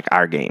it's like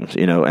our games,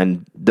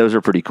 and those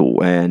are pretty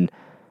cool. And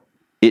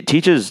it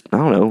teaches, I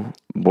don't know,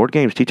 board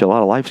games teach a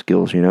lot of life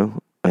skills,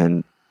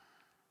 and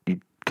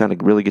kind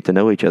of really get to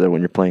know each other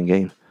when you're playing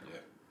games.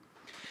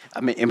 I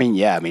mean,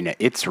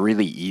 it's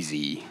really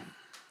easy.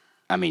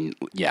 I mean,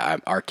 yeah,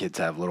 our kids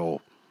have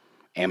little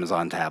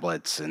Amazon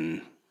tablets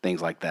and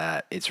things like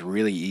that. It's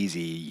really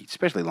easy,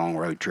 especially long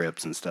road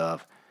trips and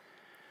stuff,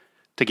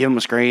 to give them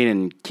a screen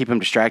and keep them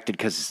distracted,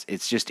 because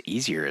it's just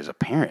easier as a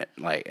parent.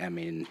 Like, I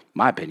mean,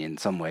 my opinion, in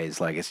some ways,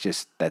 like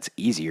that's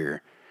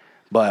easier.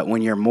 But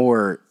when you're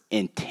more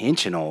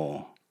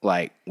intentional,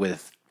 like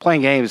with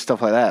playing games and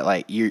stuff like that,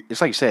 like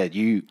it's like you said,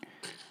 you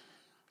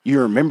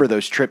remember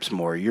those trips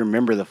more. You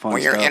remember the fun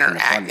stuff. Well, you're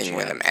interacting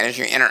with them, and as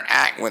you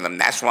interact with them,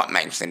 that's what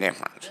makes the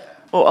difference.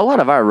 Well, a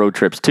lot of our road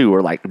trips too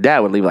were like Dad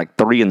would leave like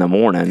 3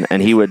 a.m,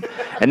 and he would,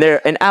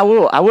 and I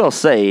will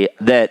say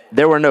that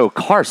there were no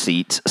car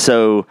seats,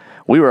 so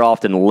we were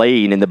often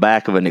laying in the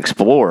back of an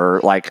Explorer,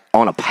 like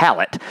on a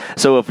pallet.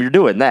 So if you're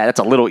doing that, it's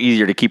a little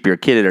easier to keep your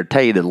kid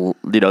entertained.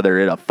 They're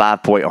in a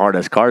 5-point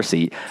harness car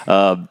seat.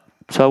 So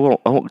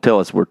I won't tell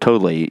us we're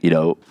totally,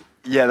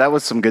 Yeah, that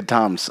was some good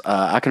times.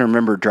 I can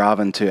remember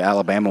driving to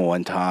Alabama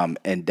one time,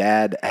 and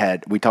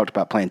we talked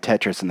about playing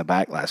Tetris in the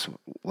back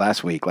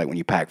last week, like when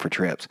you pack for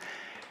trips.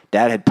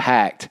 Dad had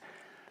packed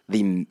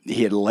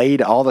he had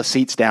laid all the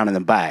seats down in the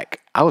back.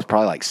 I was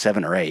probably like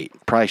 7 or 8.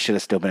 Probably should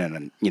have still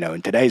been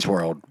in today's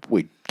world,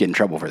 we'd get in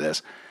trouble for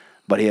this.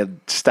 But he had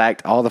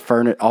stacked all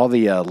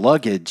the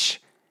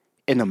luggage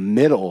in the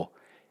middle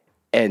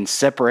and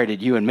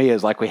separated you and me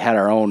as like we had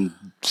our own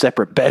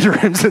separate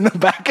bedrooms in the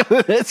back of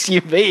the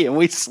SUV, and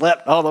we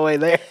slept all the way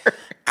there.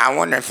 I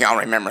wonder if y'all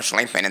remember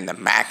sleeping in the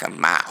back of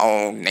my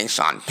old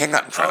Nissan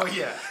pickup truck. Oh,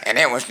 yeah. And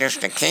it was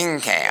just a king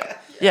cab.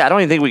 Yeah, I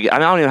don't even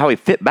know how we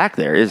fit back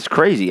there. It's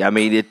crazy. I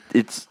mean,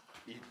 it's.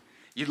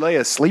 You'd lay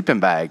a sleeping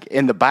bag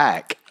in the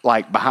back,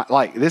 like behind,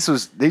 like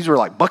these were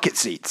like bucket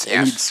seats, Yes.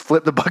 and you'd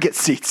flip the bucket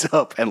seats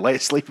up and lay a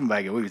sleeping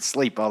bag, and we would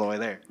sleep all the way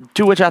there.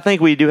 To which I think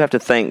we do have to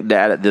thank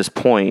Dad at this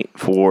point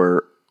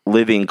for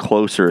living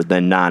closer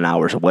than 9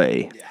 hours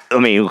away. Yeah. I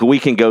mean, we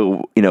can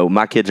go,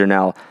 my kids are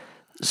now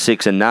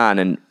 6 and 9,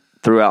 and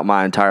throughout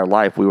my entire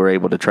life, we were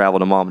able to travel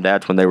to Mom and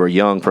Dad's when they were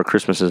young for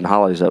Christmases and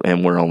holidays,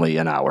 and we're only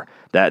an hour.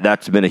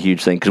 That's been a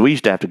huge thing, because we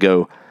used to have to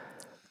go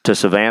to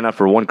Savannah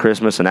for one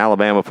Christmas and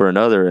Alabama for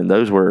another, and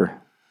those were,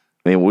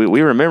 I mean,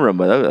 we remember them,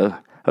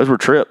 but those were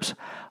trips.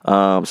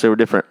 So they were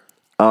different.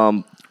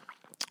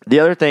 The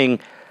other thing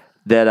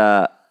that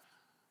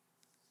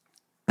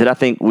I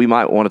think we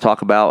might want to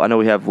talk about, I know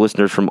we have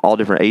listeners from all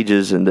different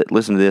ages and that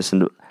listen to this,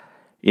 and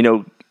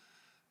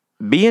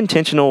be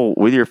intentional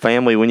with your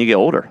family when you get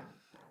older.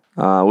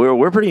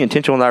 We're pretty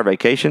intentional with our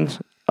vacations.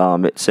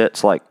 It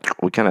sets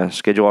we kind of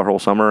schedule our whole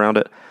summer around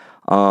it,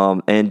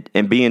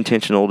 and be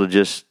intentional to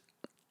just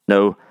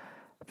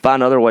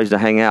find other ways to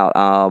hang out.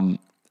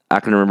 I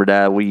can remember,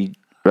 Dad,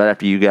 right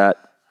after you got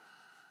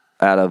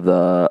out of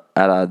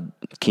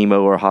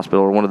chemo or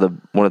hospital, or one of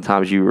the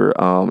times you were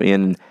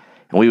in,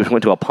 and we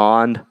went to a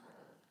pond,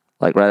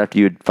 right after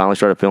you had finally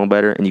started feeling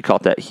better, and you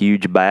caught that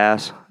huge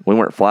bass. We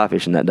weren't fly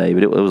fishing that day,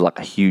 but it was like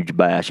a huge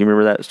bass. You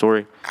remember that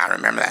story? I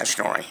remember that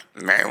story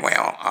very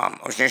well.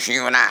 It was just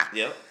you and I.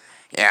 Yep.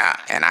 Yeah,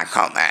 and I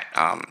caught that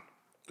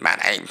about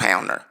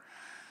 8-pounder.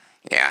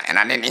 Yeah, and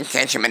I didn't even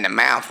catch him in the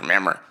mouth,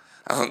 remember?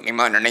 I hooked him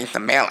underneath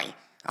the belly.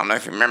 I don't know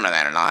if you remember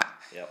that or not.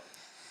 Yep.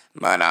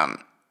 But I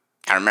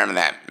remember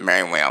that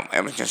very well.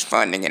 It was just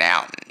fun to get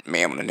out and be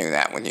able to do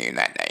that with you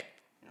that day.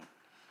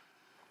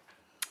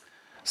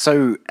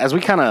 So as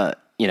we kind of,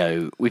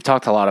 we've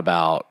talked a lot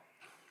about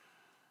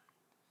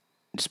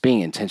just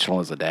being intentional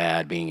as a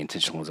dad, being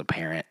intentional as a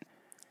parent.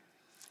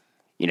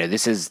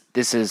 This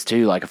is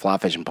too like a fly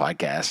fishing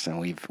podcast, and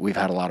we've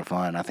had a lot of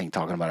fun, I think,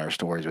 talking about our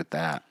stories with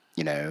that.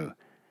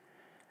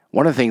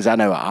 One of the things I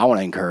know I want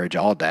to encourage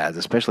all dads,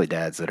 especially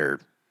dads that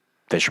are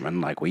fishermen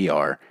like we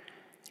are,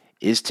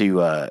 is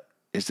to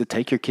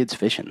take your kids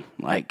fishing.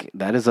 Like,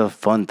 that is a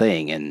fun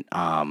thing, and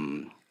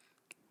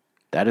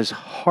that is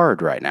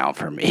hard right now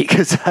for me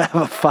because I have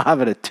a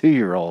 5 and a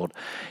 2-year-old,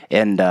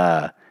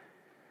 and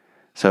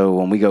so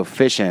when we go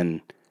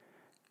fishing,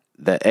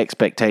 the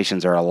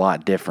expectations are a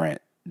lot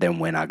different than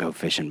when I go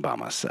fishing by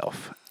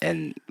myself.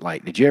 And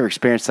did you ever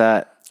experience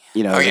that?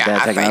 As a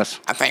dad taking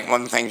us? I think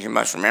one of the things you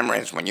must remember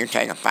is when you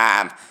take a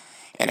 5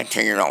 and a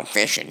 2-year-old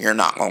fishing, you're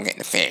not going to get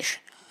the fish.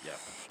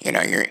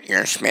 Yep.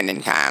 You're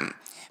spending time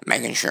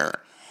making sure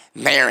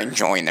they're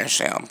enjoying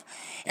themselves,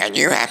 and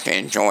you have to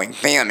enjoy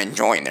them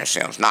enjoying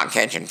themselves, not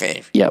catching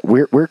fish. Yeah,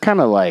 we're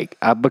kind of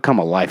I've become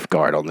a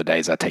lifeguard on the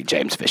days I take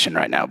James fishing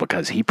right now,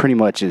 because he pretty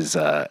much is.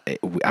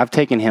 I've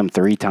taken him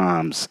 3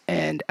 times,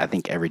 and I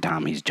think every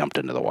time he's jumped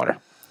into the water.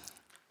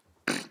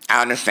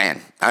 I understand.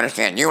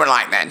 You were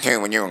like that too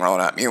when you were growing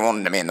up. You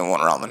wanted to be in the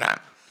water all the time.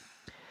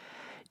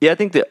 Yeah, I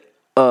think the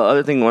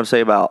other thing I want to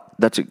say about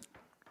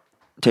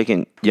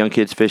taking young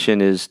kids fishing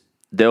is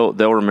they'll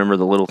remember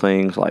the little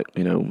things, like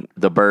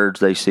the birds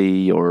they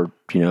see, or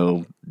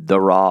the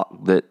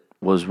rock that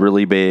was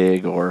really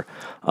big, or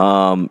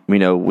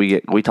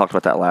we talked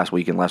about that last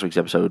week in last week's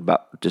episode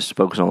about just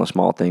focusing on the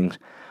small things.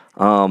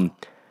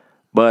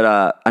 But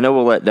I know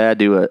we'll let Dad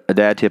do a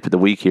dad tip of the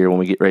week here when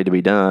we get ready to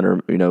be done,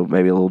 or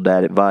maybe a little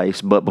dad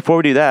advice. But before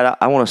we do that,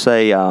 I want to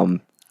say,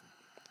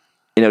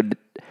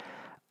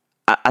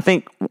 I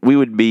think we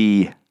would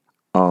be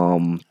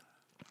kind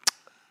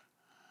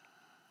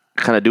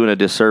of doing a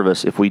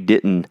disservice if we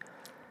didn't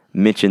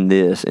mention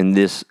this in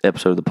this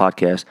episode of the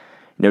podcast.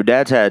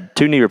 Dad's had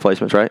 2 knee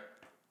replacements, right?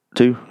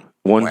 2,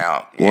 1,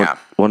 well, yeah,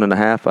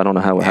 1.5. I don't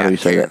know how do you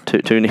say that?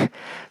 2 knee.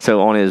 So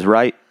on his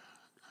right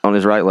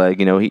leg,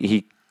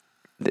 he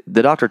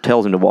the doctor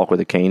tells him to walk with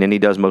a cane, and he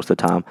does most of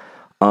the time.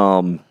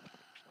 And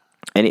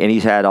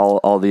he's had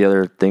all the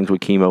other things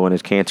with chemo and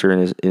his cancer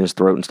in his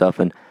throat and stuff,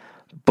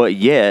 but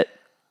yet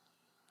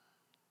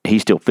he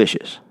still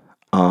fishes.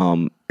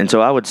 And so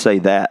I would say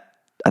that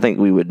I think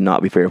we would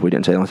not be fair if we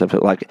didn't say that on this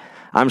episode.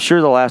 I'm sure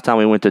the last time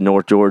we went to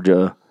North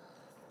Georgia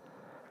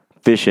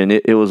fishing,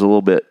 it was a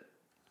little bit.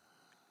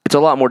 It's a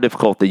lot more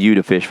difficult for you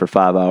to fish for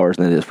 5 hours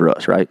than it is for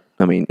us, right?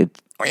 I mean, it's.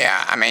 Well,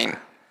 yeah,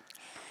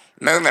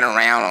 moving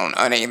around on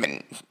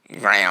uneven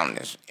ground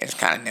is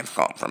kind of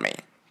difficult for me.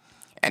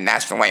 And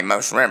that's the way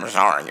most rivers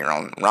are. You're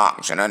on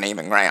rocks and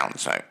uneven ground.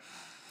 So,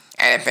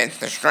 and if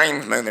the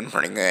stream's moving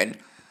pretty good,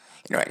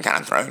 it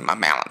kind of throws my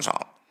balance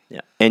off.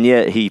 Yeah. And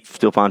yet he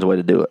still finds a way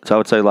to do it. So I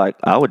would say,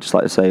 I would just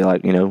like to say,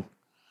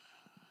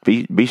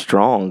 be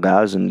strong,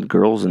 guys and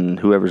girls and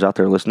whoever's out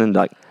there listening.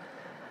 I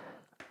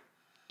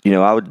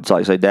would just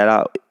like to say,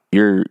 Dad,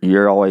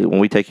 you're always, when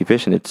we take you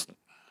fishing, it's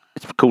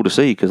cool to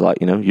see because,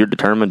 you're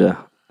determined to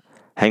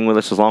hang with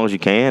us as long as you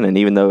can, and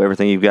even though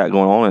everything you've got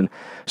going on. And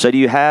so do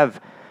you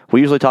have,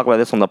 we usually talk about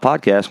this on the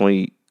podcast,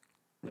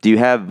 do you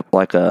have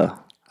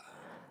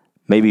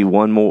maybe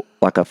one more,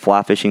 a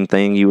fly fishing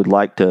thing you would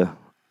like to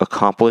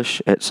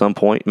accomplish at some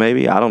point,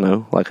 maybe? I don't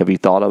know. Have you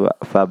thought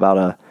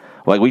about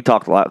we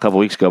talked a couple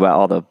weeks ago about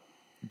all the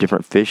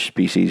different fish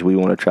species we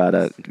want to try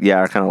to,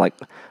 our kind of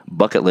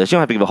bucket list. You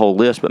don't have to give a whole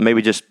list, but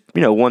maybe just,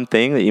 one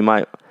thing that you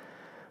might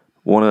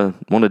want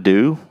to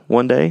do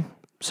one day,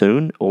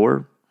 soon,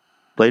 or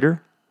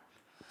later?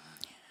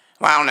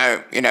 Well,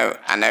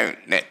 I know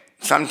that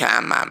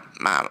sometimes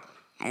my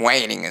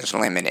wading is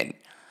limited,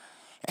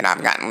 and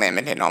I've gotten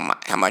limited on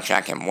how much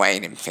I can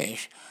wade and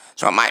fish.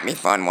 So it might be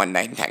fun one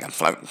day to take a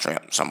floating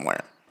trip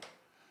somewhere.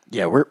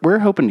 Yeah, we're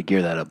hoping to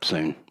gear that up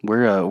soon.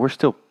 We're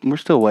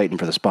still waiting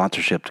for the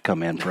sponsorship to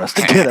come in for us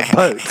to get a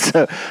boat.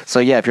 So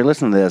yeah, if you're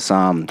listening to this,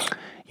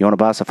 you want to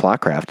buy us a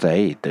Flycraft,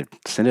 hey,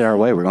 send it our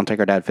way. We're gonna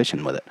take our dad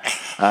fishing with it.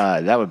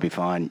 That would be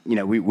fun.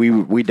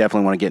 We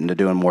definitely want to get into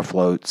doing more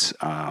floats.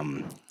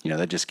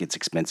 That just gets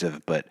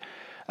expensive, but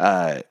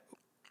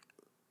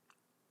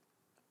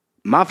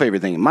my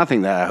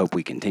thing that I hope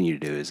we continue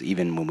to do is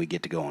even when we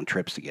get to go on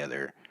trips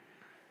together,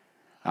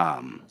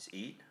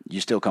 you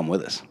still come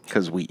with us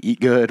because we eat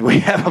good, we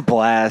have a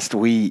blast,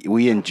 we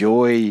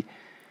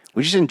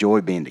just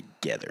enjoy being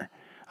together.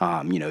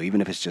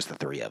 Even if it's just the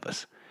three of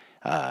us.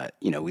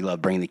 We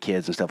love bringing the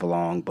kids and stuff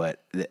along,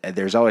 but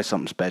there's always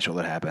something special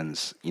that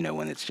happens,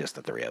 when it's just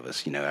the three of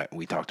us.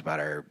 We talked about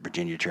our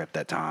Virginia trip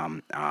that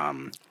time,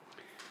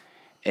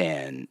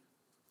 and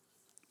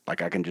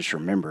like I can just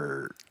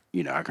remember.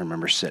 I can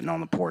remember sitting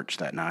on the porch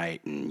that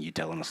night and you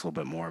telling us a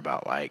little bit more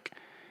about like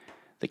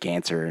the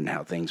cancer and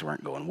how things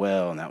weren't going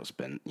well. And that was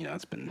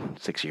it's been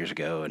 6 years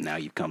ago, and now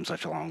you've come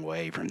such a long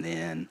way from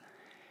then.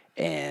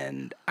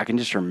 And I can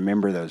just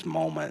remember those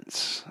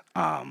moments.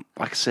 Like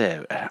I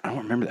said, I don't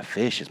remember the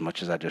fish as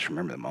much as I just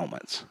remember the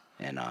moments.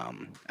 And I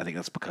think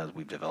that's because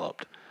we've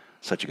developed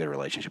such a good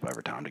relationship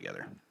over time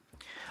together.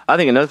 I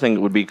think another thing that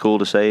would be cool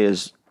to say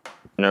is,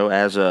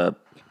 as a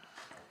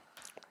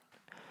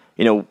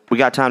we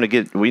got time to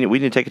we need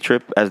to take a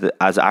trip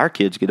as our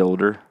kids get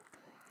older.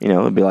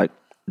 It'd be like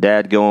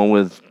Dad going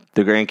with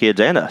the grandkids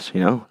and us.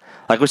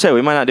 Like we said,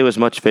 we might not do as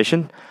much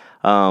fishing,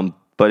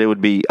 but it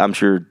would be, I'm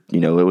sure, it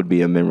would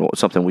be a memorable,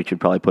 something we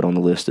should probably put on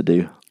the list to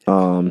do,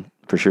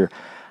 for sure.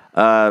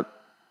 I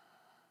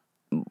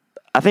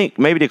think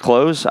maybe to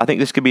close, I think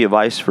this could be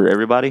advice for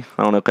everybody.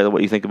 I don't know, Kayla,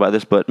 what you think about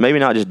this, but maybe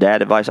not just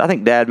Dad advice. I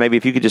think, Dad, maybe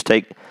if you could just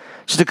take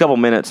just a couple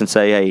minutes and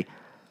say, hey,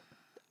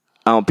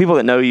 people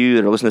that know you,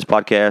 that are listening to this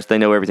podcast, they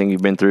know everything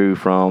you've been through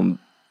from,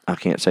 I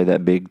can't say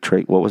that big,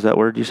 what was that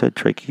word you said?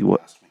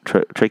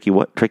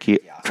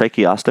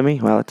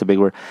 Tracheostomy? Well, that's a big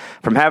word.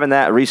 From having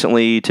that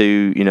recently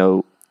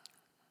to,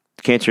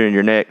 cancer in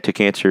your neck, to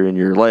cancer in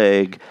your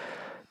leg,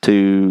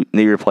 to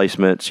knee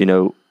replacements,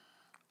 and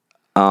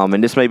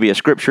this may be a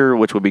scripture,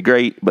 which would be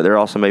great, but there are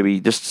also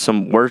maybe just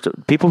some words,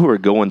 people who are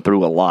going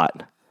through a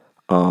lot,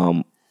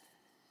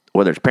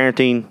 whether it's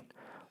parenting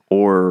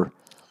or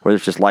whether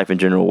it's just life in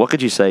general. What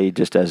could you say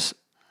just as,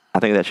 I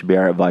think that should be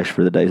our advice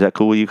for the day. Is that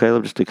cool with you,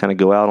 Caleb, just to kind of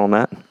go out on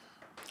that?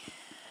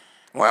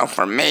 Well,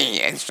 for me,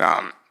 it's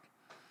no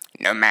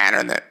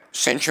matter the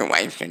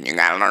situation, you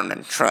got to learn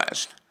to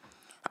trust.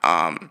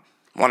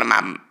 One of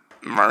my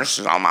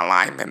verses all my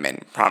life have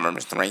been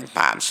Proverbs 3,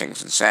 5,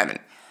 6, and 7.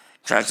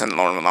 Trust in the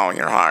Lord with all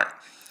your heart,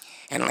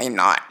 and lean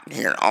not to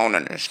your own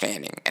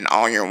understanding. In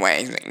all your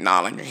ways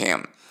acknowledge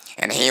Him,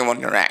 and He will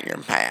direct your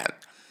path.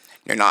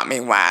 Do not be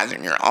wise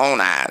in your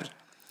own eyes.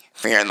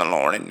 Fear the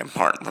Lord and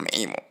depart from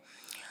evil.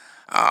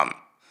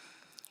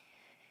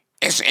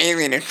 It's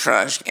easy to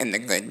trust in the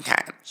good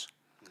times.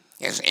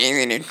 It's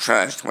easy to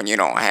trust when you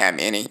don't have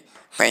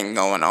anything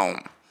going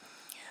on.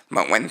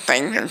 But when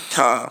things are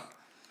tough,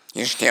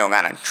 you still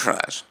got to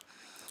trust.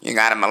 You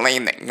got to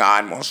believe that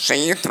God will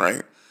see you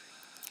through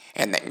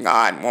and that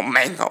God will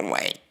make a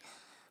way.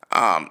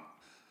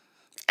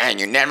 And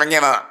you never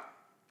give up.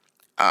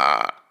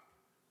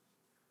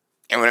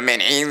 It would have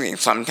been easy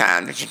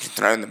sometimes to just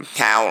throw the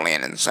towel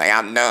in and say,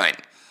 I'm done.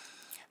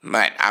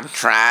 But I've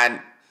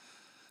tried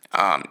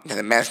to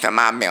the best of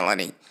my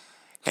ability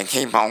to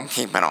keep on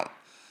keeping on.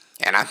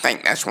 And I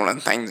think that's one of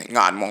the things that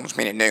God wants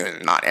me to do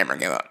is not ever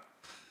give up.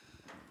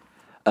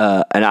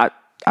 And I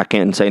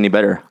can't say any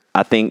better.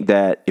 I think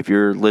that if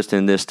you're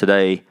listening to this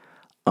today,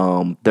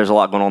 there's a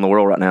lot going on in the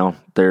world right now.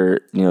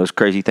 There's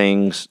crazy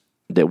things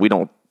that we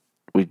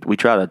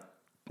try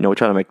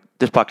to make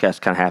this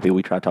podcast kind of happy.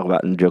 We try to talk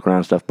about and joke around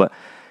and stuff, but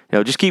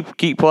just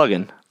keep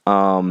plugging,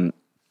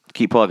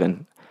 keep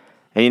plugging,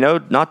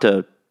 and not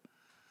to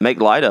make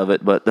light of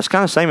it, but that's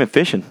kind of the same in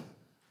fishing.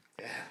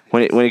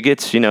 When it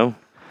gets,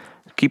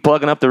 keep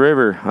plugging up the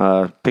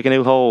river, pick a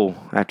new hole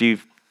after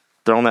you've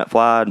thrown that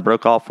fly and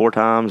broke off 4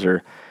 times,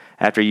 or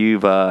after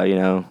you've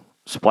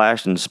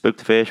splashed and spooked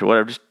the fish or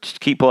whatever. Just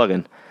keep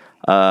plugging.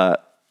 The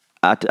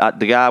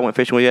guy I went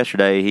fishing with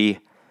yesterday,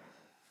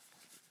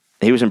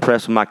 he was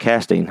impressed with my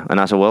casting, and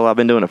I said, "Well, I've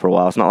been doing it for a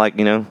while. It's not like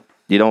you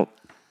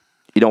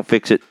don't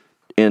fix it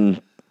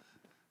in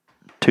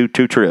two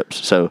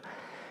trips. So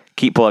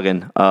keep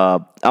plugging." I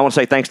want to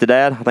say thanks to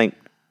Dad. I think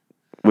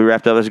we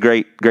wrapped up. It was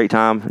a great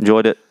time.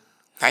 Enjoyed it.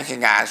 Thank you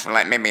guys for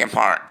letting me be a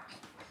part.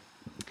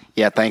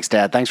 Yeah, thanks,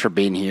 Dad. Thanks for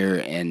being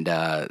here, and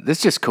this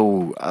is just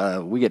cool.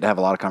 We get to have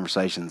a lot of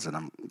conversations, and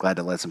I'm glad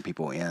to let some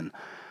people in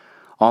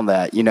on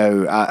that.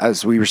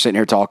 As we were sitting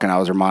here talking, I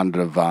was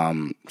reminded of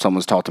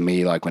someone's talked to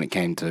me, like when it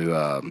came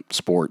to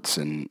sports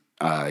and,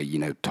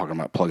 talking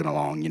about plugging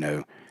along,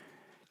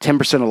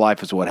 10% of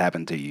life is what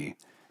happens to you.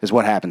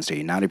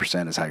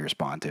 90% is how you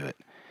respond to it.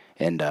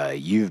 And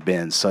you've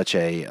been such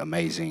a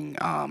amazing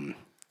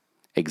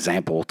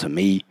example to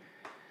me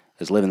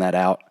as living that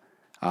out,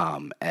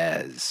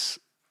 as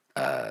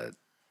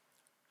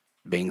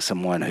being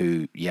someone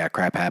who,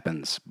 crap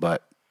happens,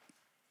 but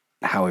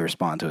how we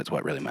respond to it is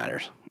what really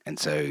matters. And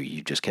so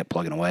you just kept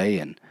plugging away,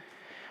 and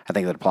I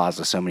think that applies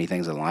to so many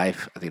things in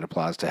life. I think it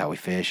applies to how we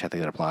fish. I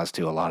think it applies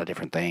to a lot of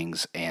different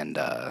things. And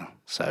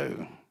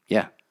so,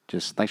 yeah,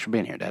 just thanks for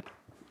being here, Dad.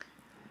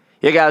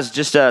 Yeah, guys,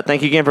 just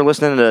thank you again for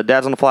listening to the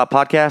Dads on the Fly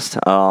podcast.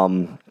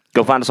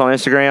 Go find us on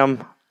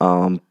Instagram.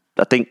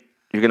 I think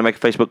you're going to make a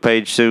Facebook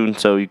page soon,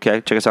 so you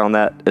can check us out on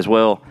that as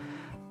well.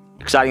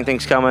 Exciting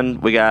things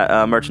coming. We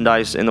got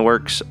merchandise in the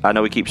works. I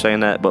know we keep saying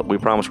that, but we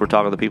promise we're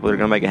talking to the people that are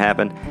going to make it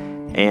happen.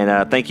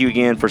 And thank you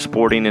again for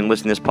supporting and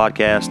listening to this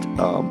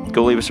podcast.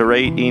 Go leave us a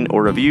rating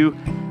or review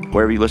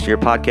wherever you listen to your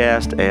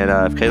podcast.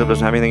 And if Caleb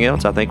doesn't have anything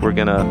else, I think we're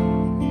going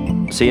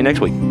to see you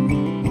next week.